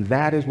 And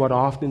that is what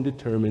often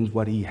determines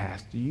what he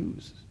has to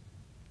use.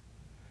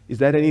 Is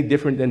that any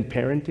different than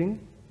parenting?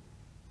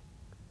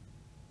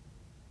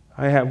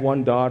 I have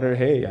one daughter,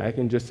 hey, I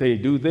can just say,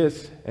 do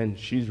this, and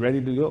she's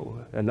ready to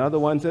go. Another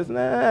one says,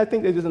 nah, I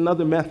think there's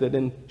another method,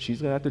 and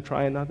she's going to have to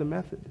try another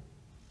method.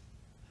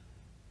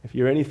 If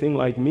you're anything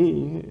like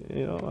me,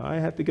 I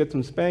had to get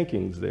some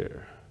spankings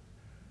there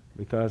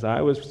because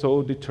I was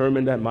so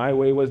determined that my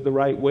way was the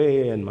right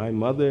way, and my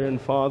mother and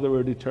father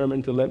were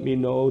determined to let me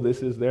know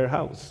this is their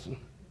house.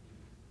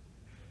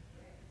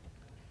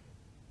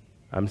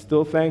 I'm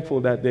still thankful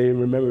that they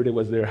remembered it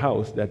was their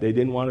house, that they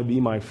didn't want to be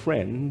my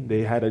friend.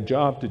 They had a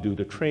job to do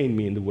to train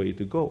me in the way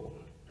to go.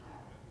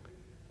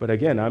 But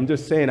again, I'm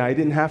just saying I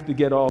didn't have to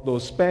get all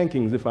those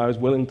spankings if I was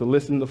willing to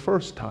listen the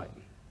first time.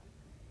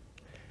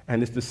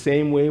 And it's the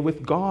same way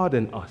with God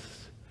and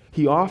us.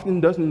 He often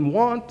doesn't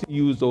want to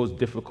use those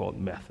difficult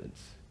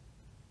methods.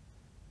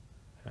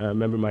 I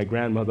remember my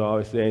grandmother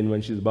always saying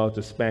when she's about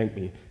to spank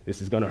me,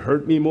 this is going to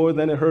hurt me more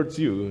than it hurts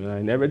you. And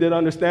I never did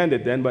understand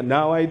it then, but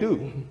now I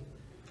do.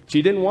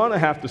 She didn't want to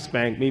have to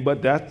spank me,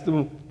 but that's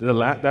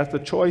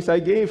the choice I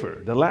gave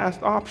her, the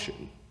last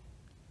option.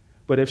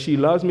 But if she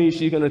loves me, is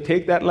she going to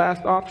take that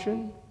last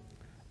option?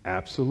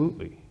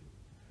 Absolutely.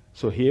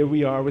 So here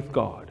we are with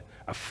God.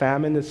 A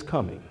famine is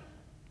coming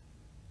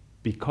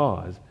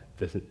because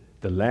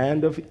the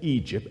land of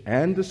Egypt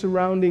and the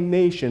surrounding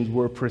nations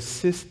were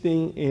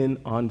persisting in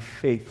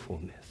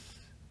unfaithfulness.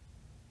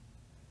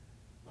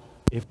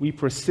 If we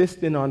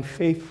persist in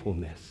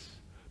unfaithfulness,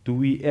 do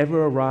we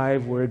ever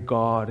arrive where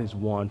God is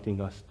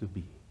wanting us to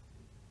be?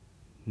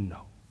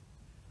 No.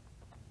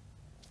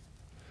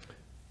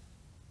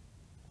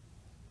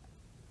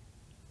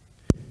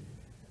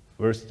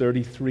 Verse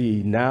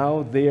 33,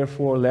 now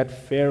therefore let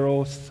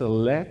Pharaoh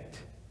select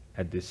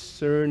a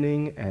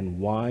discerning and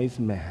wise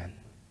man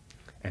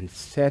and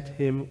set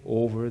him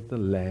over the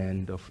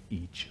land of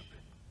Egypt.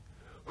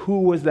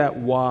 Who was that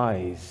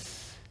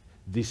wise,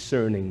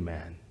 discerning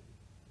man?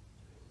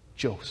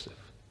 Joseph.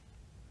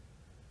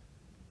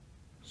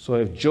 So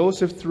if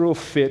Joseph threw a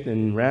fit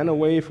and ran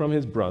away from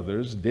his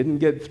brothers, didn't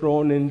get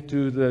thrown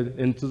into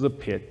the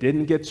pit,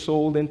 didn't get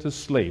sold into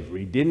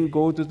slavery, didn't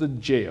go to the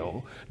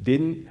jail,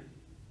 didn't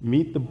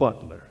meet the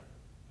butler,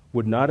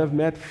 would not have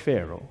met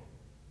Pharaoh,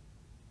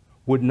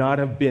 would not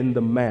have been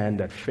the man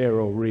that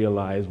Pharaoh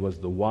realized was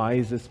the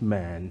wisest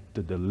man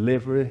to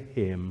deliver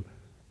him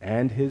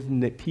and his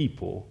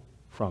people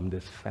from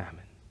this famine.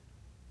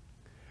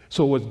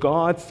 So was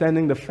God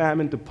sending the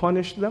famine to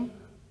punish them?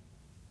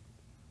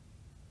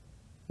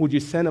 Would you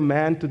send a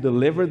man to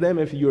deliver them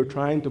if you're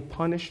trying to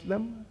punish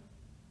them?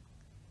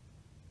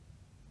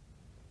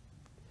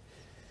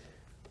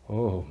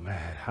 Oh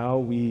man, how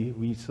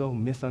we so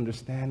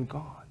misunderstand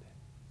God.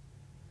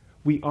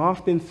 We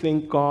often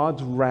think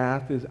God's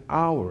wrath is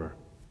our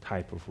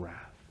type of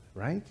wrath,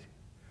 right?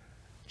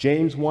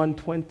 James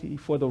 1:20,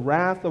 for the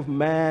wrath of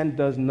man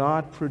does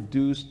not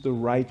produce the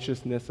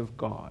righteousness of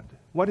God.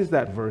 What is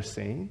that verse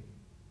saying?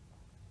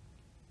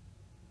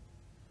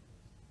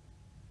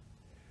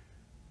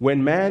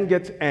 When man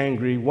gets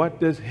angry, what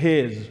does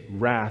his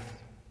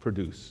wrath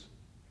produce?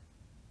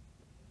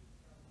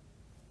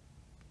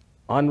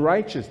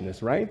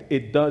 Unrighteousness, right?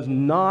 It does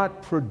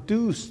not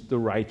produce the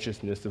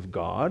righteousness of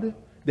God,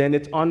 then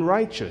it's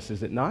unrighteous,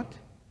 is it not?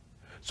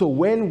 So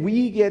when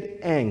we get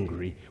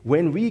angry,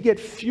 when we get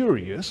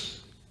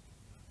furious,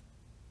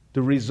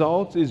 the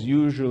result is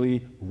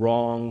usually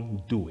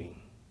wrongdoing.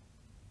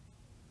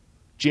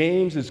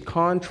 James is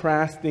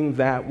contrasting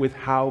that with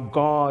how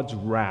God's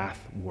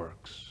wrath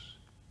works.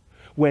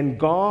 When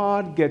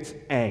God gets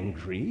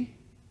angry,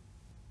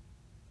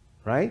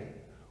 right?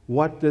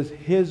 What does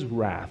his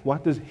wrath,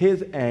 what does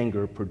his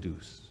anger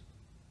produce?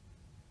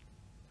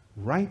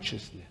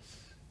 Righteousness.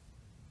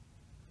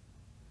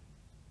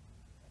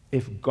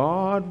 If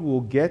God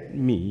will get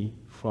me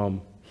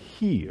from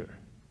here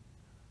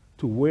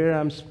to where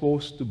I'm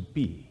supposed to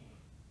be,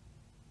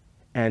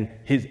 and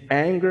his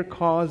anger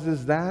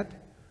causes that,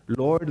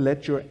 Lord,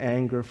 let your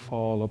anger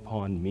fall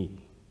upon me.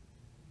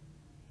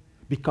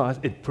 Because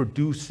it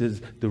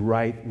produces the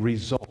right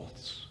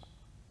results.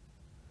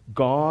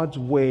 God's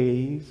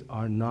ways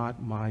are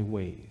not my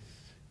ways.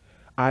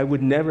 I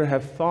would never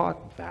have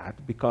thought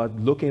that because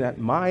looking at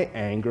my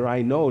anger,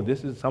 I know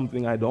this is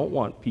something I don't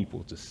want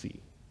people to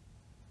see.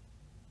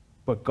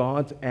 But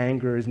God's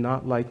anger is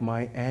not like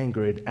my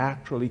anger. It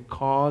actually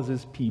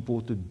causes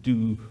people to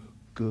do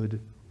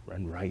good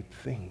and right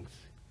things.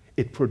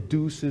 It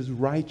produces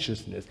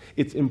righteousness.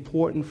 It's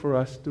important for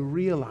us to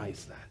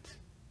realize that.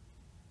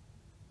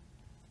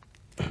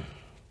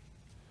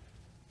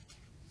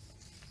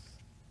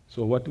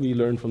 So what do we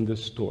learn from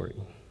this story?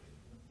 Let's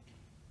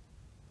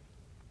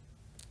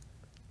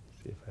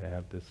see if I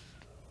have this.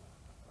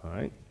 All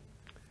right.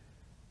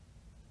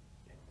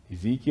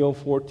 Ezekiel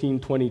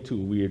 14:22.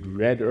 We had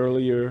read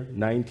earlier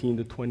 19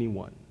 to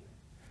 21.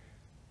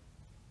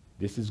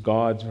 This is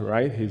God's,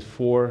 right? His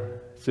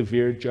 4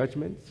 severe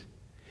judgments.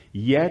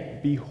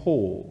 Yet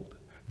behold,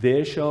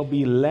 there shall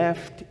be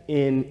left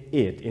in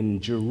it, in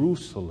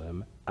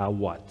Jerusalem, a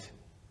what?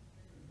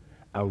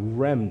 A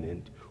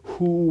remnant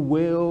who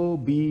will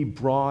be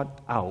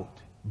brought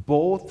out,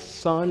 both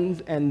sons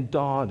and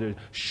daughters.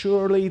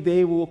 Surely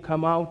they will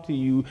come out to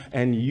you,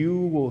 and you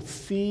will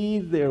see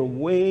their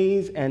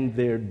ways and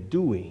their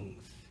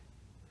doings.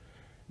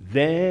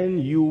 Then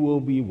you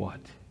will be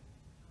what?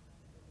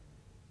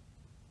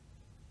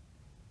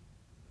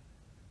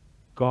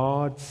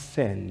 God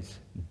sends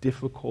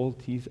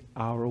difficulties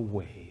our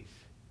ways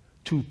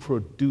to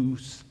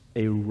produce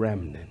a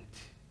remnant.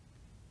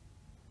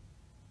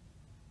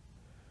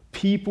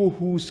 People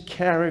whose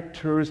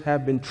characters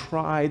have been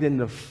tried in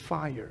the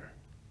fire.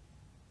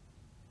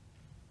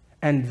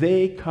 And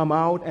they come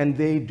out and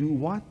they do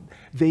what?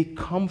 They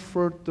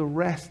comfort the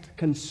rest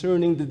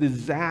concerning the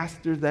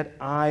disaster that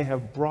I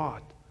have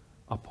brought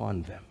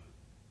upon them.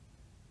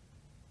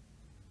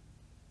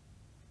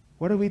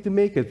 What are we to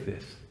make of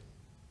this?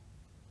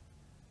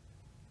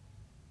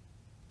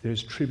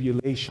 There's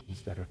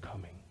tribulations that are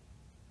coming.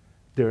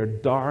 There are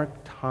dark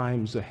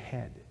times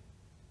ahead.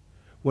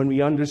 When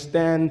we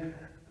understand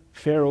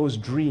Pharaoh's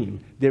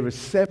dream, there were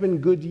 7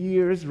 good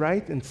years,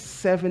 right, and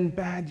 7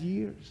 bad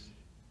years.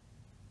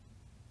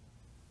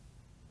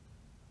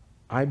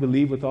 I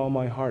believe with all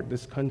my heart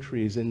this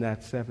country is in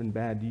that 7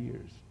 bad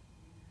years.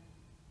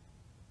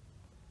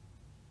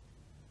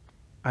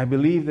 I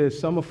believe there's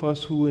some of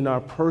us who in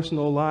our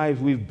personal lives,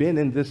 we've been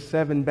in this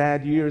 7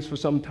 bad years for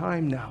some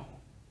time now.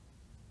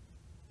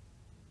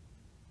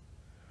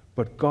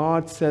 But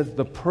God says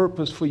the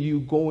purpose for you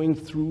going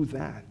through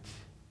that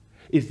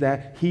is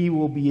that He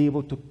will be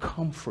able to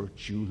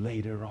comfort you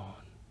later on.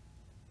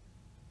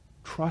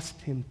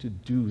 Trust Him to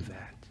do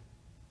that.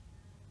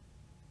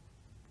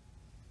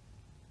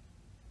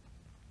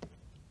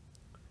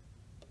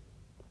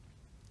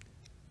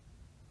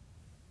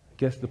 I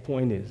guess the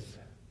point is,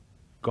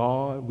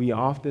 God, we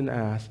often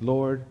ask,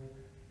 Lord,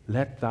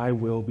 let Thy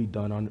will be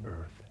done on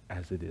earth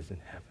as it is in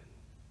heaven.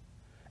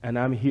 And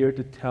I'm here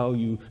to tell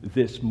you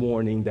this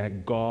morning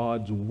that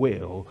God's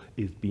will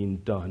is being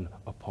done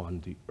upon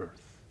the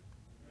earth.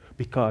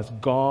 Because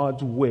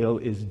God's will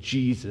is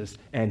Jesus,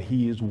 and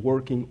He is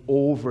working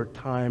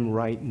overtime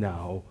right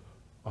now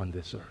on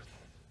this earth.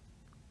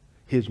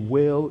 His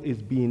will is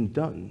being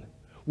done.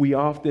 We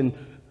often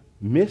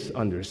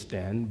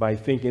misunderstand by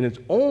thinking it's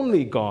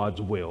only God's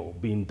will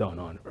being done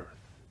on earth.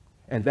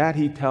 And that,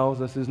 He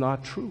tells us, is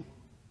not true.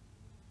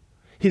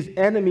 His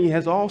enemy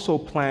has also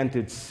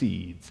planted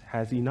seeds,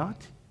 has he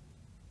not?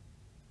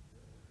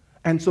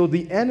 And so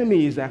the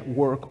enemy is at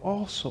work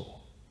also.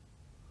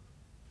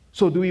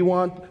 So do we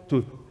want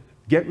to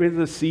get rid of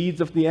the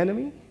seeds of the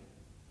enemy?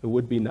 It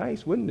would be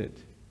nice, wouldn't it?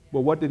 But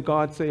what did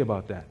God say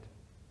about that?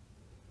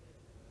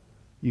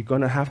 You're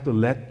going to have to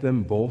let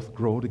them both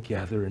grow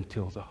together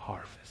until the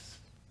harvest.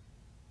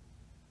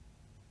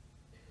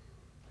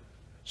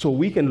 So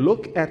we can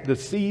look at the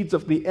seeds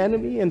of the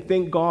enemy and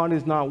think God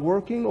is not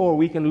working, or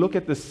we can look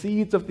at the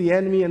seeds of the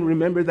enemy and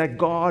remember that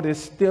God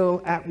is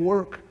still at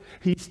work.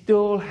 He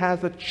still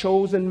has a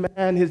chosen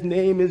man. His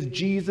name is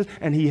Jesus,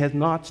 and He has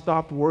not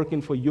stopped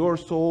working for your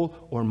soul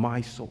or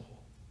my soul.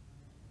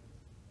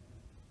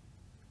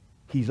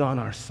 He's on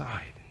our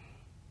side.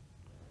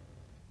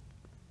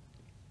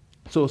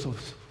 So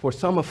for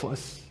some of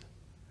us,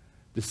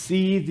 the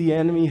seed the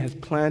enemy has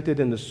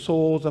planted in the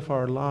souls of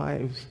our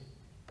lives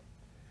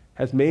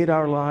has made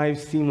our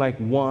lives seem like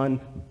one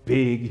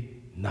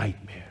big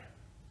nightmare.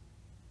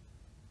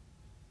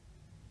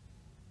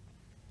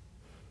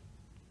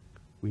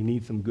 We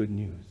need some good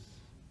news.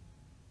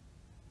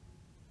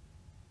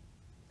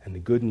 And the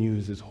good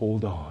news is,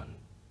 hold on.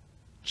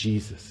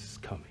 Jesus is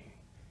coming.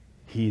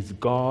 He's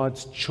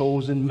God's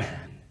chosen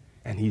man,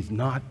 and He's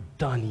not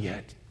done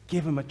yet.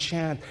 Give Him a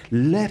chance.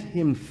 Let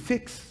Him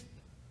fix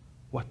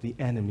what the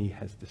enemy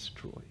has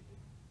destroyed.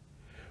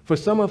 For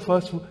some of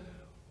us,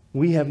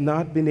 we have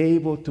not been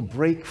able to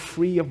break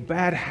free of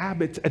bad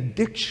habits,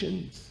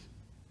 addictions.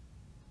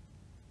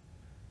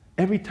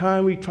 Every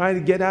time we try to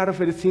get out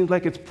of it, it seems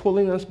like it's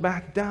pulling us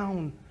back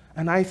down.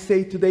 And I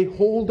say today,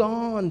 hold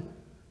on.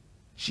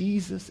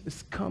 Jesus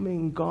is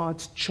coming.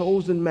 God's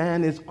chosen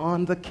man is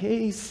on the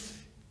case.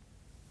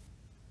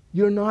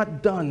 You're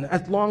not done.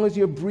 As long as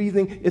you're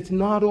breathing, it's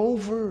not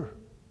over.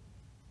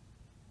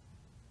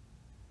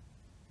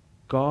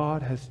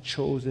 God has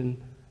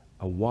chosen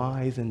a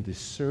wise and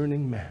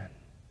discerning man.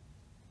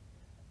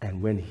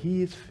 And when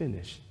He is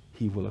finished,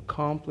 He will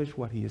accomplish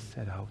what He has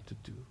set out to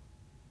do.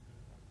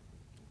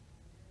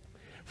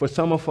 For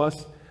some of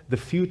us, the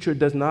future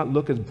does not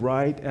look as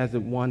bright as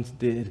it once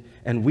did,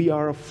 and we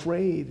are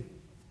afraid.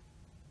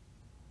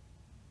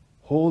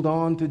 Hold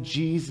on to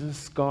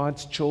Jesus,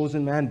 God's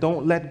chosen man.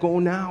 Don't let go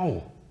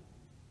now.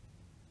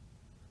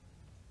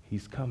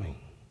 He's coming.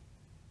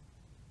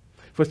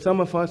 For some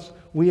of us,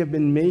 we have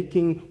been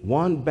making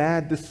one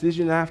bad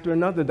decision after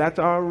another. That's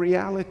our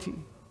reality.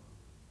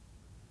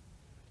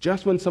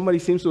 Just when somebody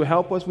seems to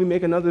help us, we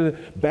make another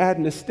bad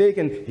mistake,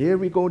 and here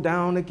we go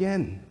down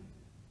again.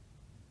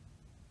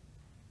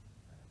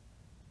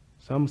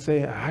 Some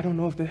say, I don't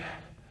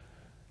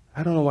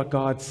know what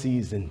God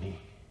sees in me.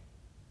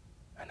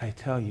 And I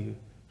tell you,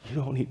 you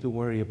don't need to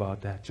worry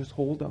about that. Just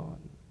hold on.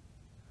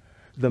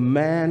 The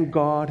man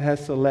God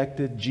has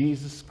selected,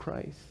 Jesus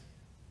Christ,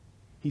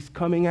 He's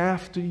coming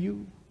after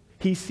you.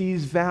 He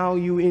sees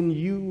value in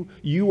you.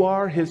 You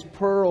are His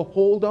pearl.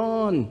 Hold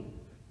on.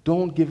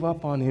 Don't give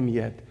up on Him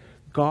yet.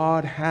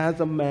 God has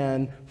a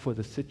man for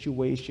the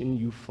situation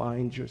you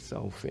find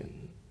yourself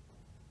in.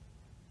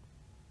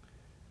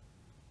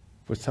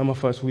 For some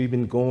of us, we've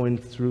been going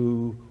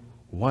through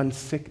one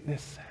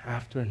sickness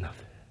after another,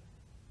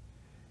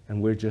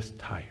 and we're just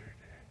tired.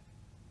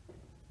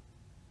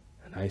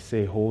 And I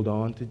say, hold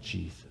on to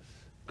Jesus,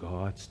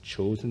 God's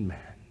chosen man.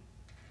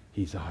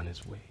 He's on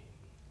His way.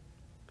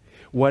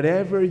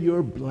 Whatever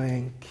your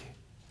blank,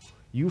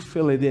 you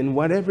fill it in.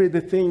 Whatever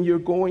the thing you're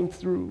going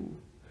through,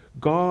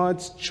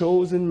 God's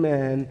chosen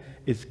man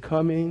is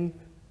coming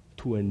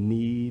to a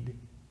need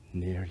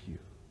near you.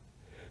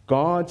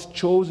 God's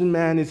chosen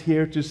man is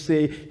here to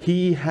say,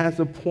 He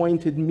has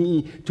appointed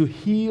me to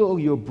heal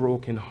your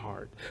broken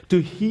heart, to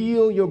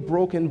heal your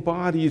broken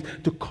bodies,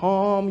 to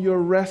calm your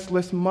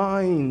restless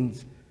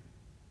minds.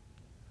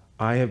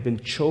 I have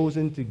been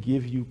chosen to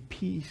give you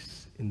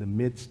peace in the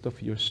midst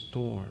of your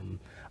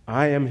storm.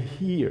 I am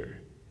here.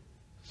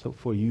 So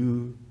for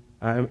you,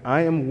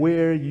 I am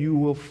where you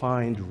will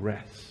find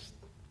rest.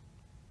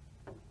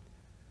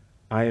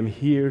 I am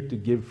here to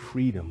give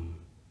freedom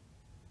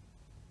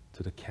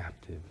to the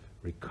captive,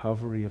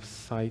 recovery of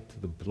sight to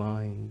the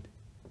blind.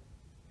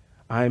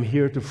 I am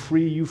here to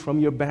free you from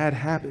your bad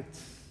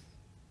habits,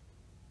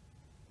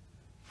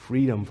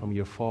 freedom from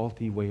your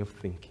faulty way of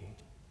thinking,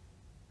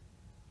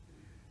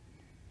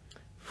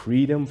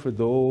 freedom for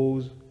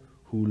those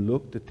who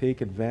look to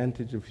take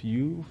advantage of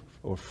you,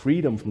 or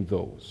freedom from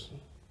those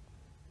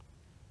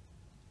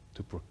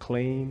to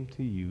proclaim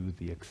to you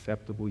the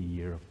acceptable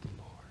year of the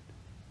Lord.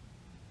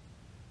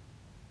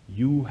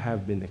 You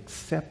have been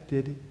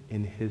accepted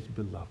in His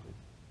beloved.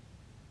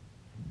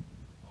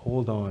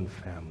 Hold on,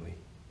 family.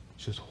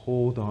 Just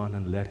hold on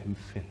and let Him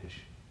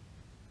finish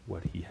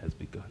what He has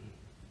begun.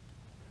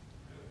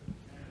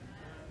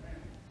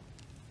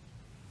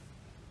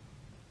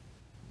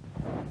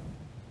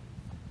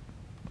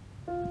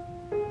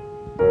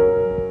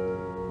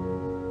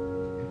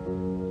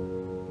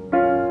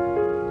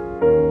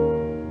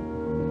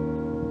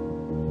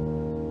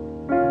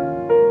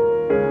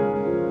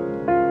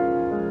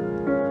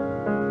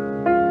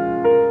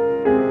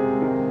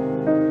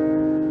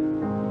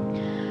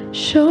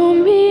 Show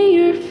me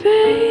your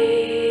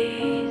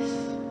face,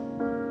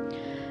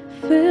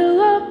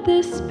 fill up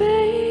this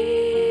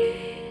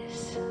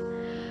space.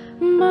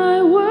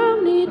 My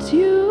world needs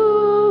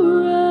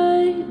you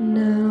right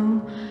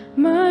now.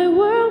 My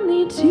world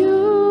needs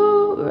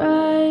you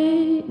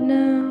right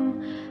now.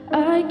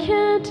 I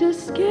can't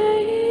escape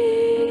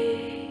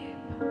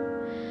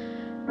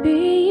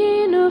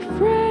being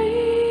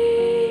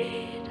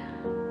afraid.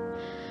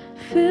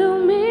 Fill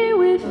me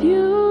with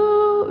you.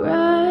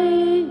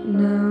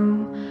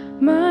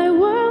 My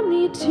world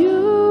needs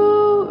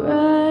you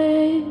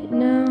right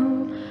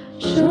now.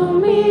 Show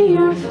me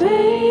your face,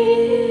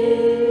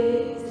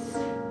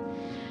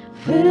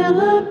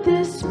 fill up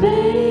this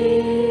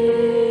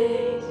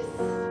space.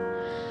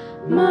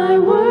 My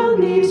world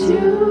needs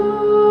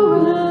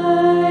you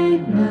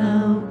right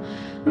now.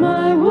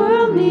 My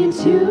world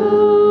needs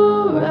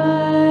you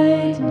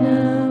right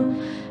now.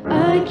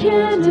 I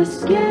can't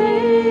escape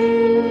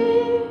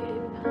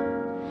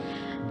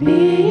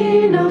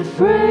being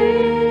afraid.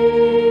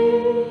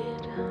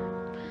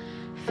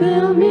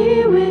 Fill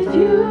me with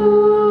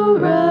you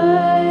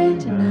right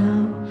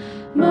now.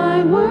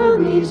 My world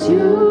needs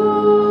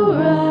you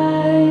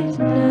right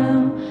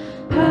now.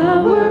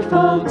 Power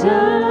fall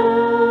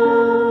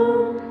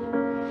down.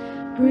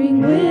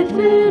 Bring with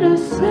it a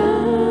sound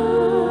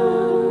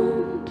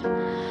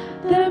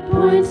that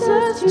points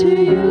us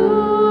to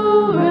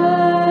you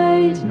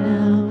right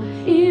now.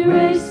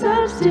 Erase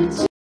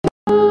substitutes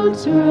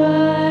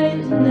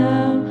right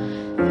now.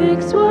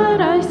 Fix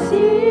what I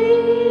see.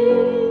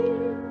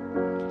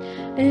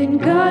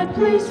 And God,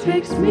 please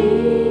fix me.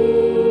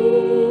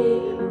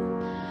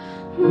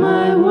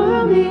 My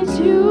world needs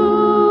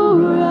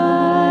you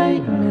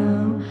right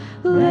now.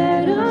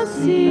 Let us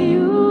see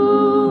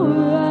you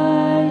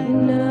right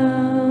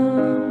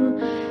now.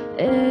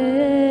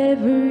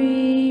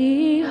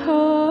 Every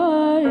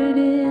heart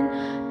in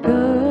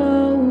God.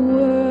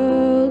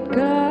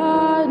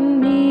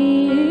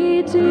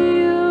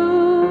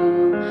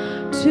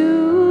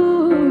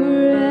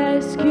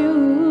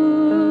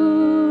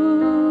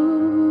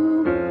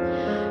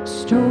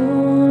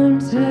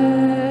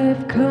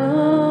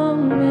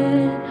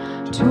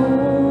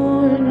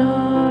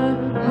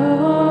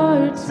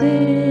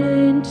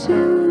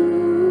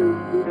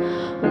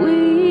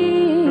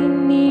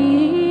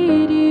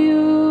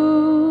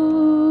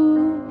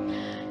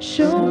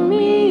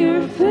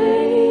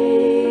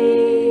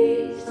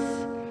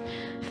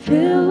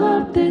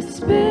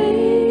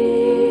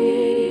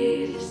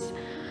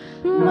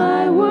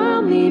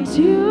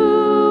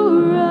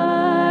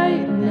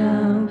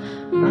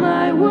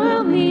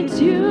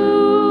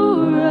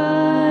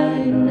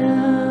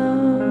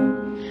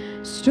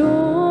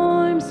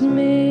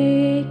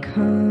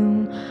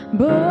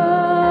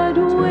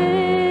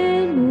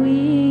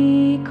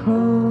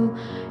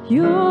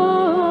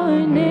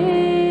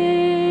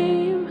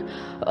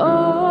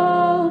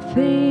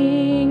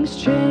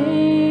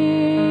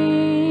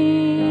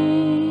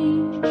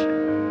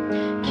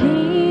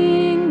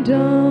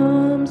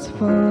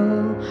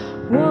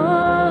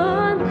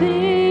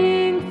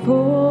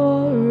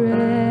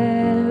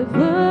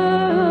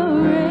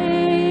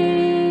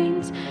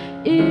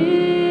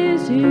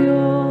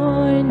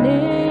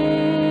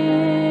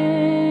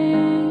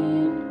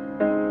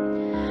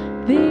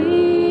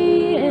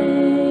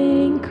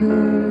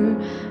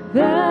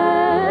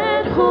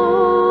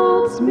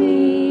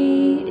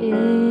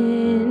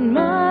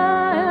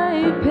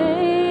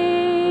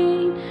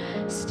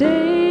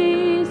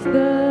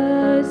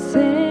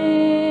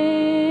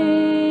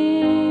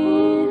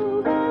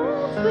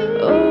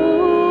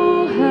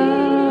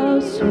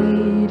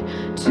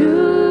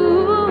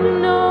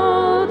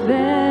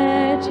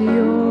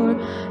 your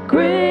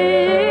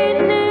great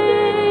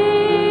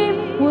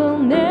name will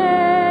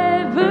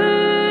never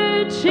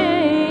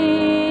change.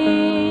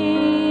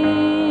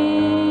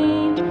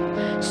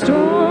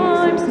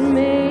 Storms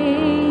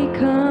may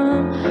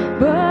come,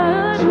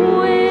 but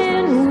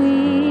when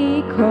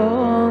we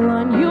call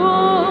on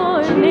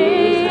your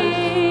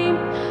name,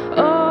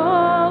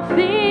 all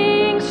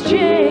things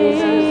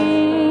change.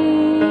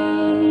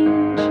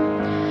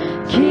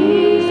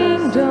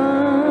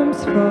 Kingdoms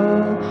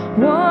fall,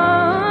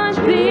 one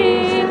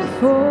thing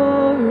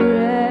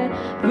forever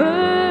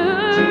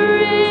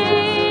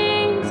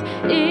reigns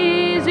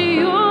is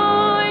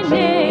your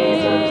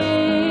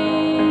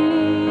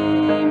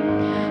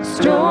name.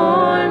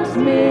 Storms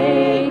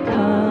may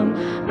come,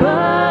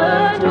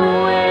 but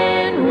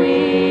when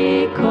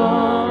we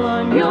call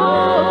on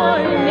your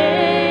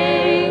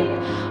name,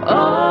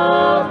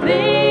 all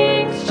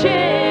things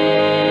change.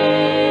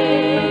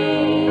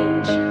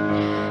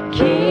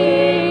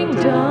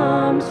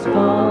 Kingdoms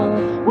fall,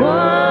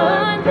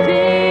 one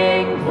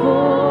thing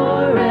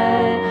forever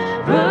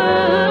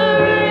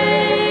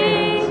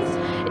reigns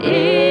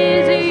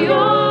is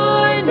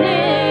your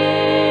name.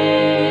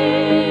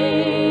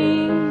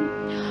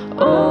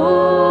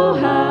 Oh,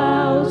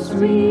 how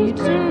sweet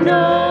to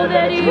know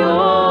that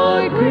you're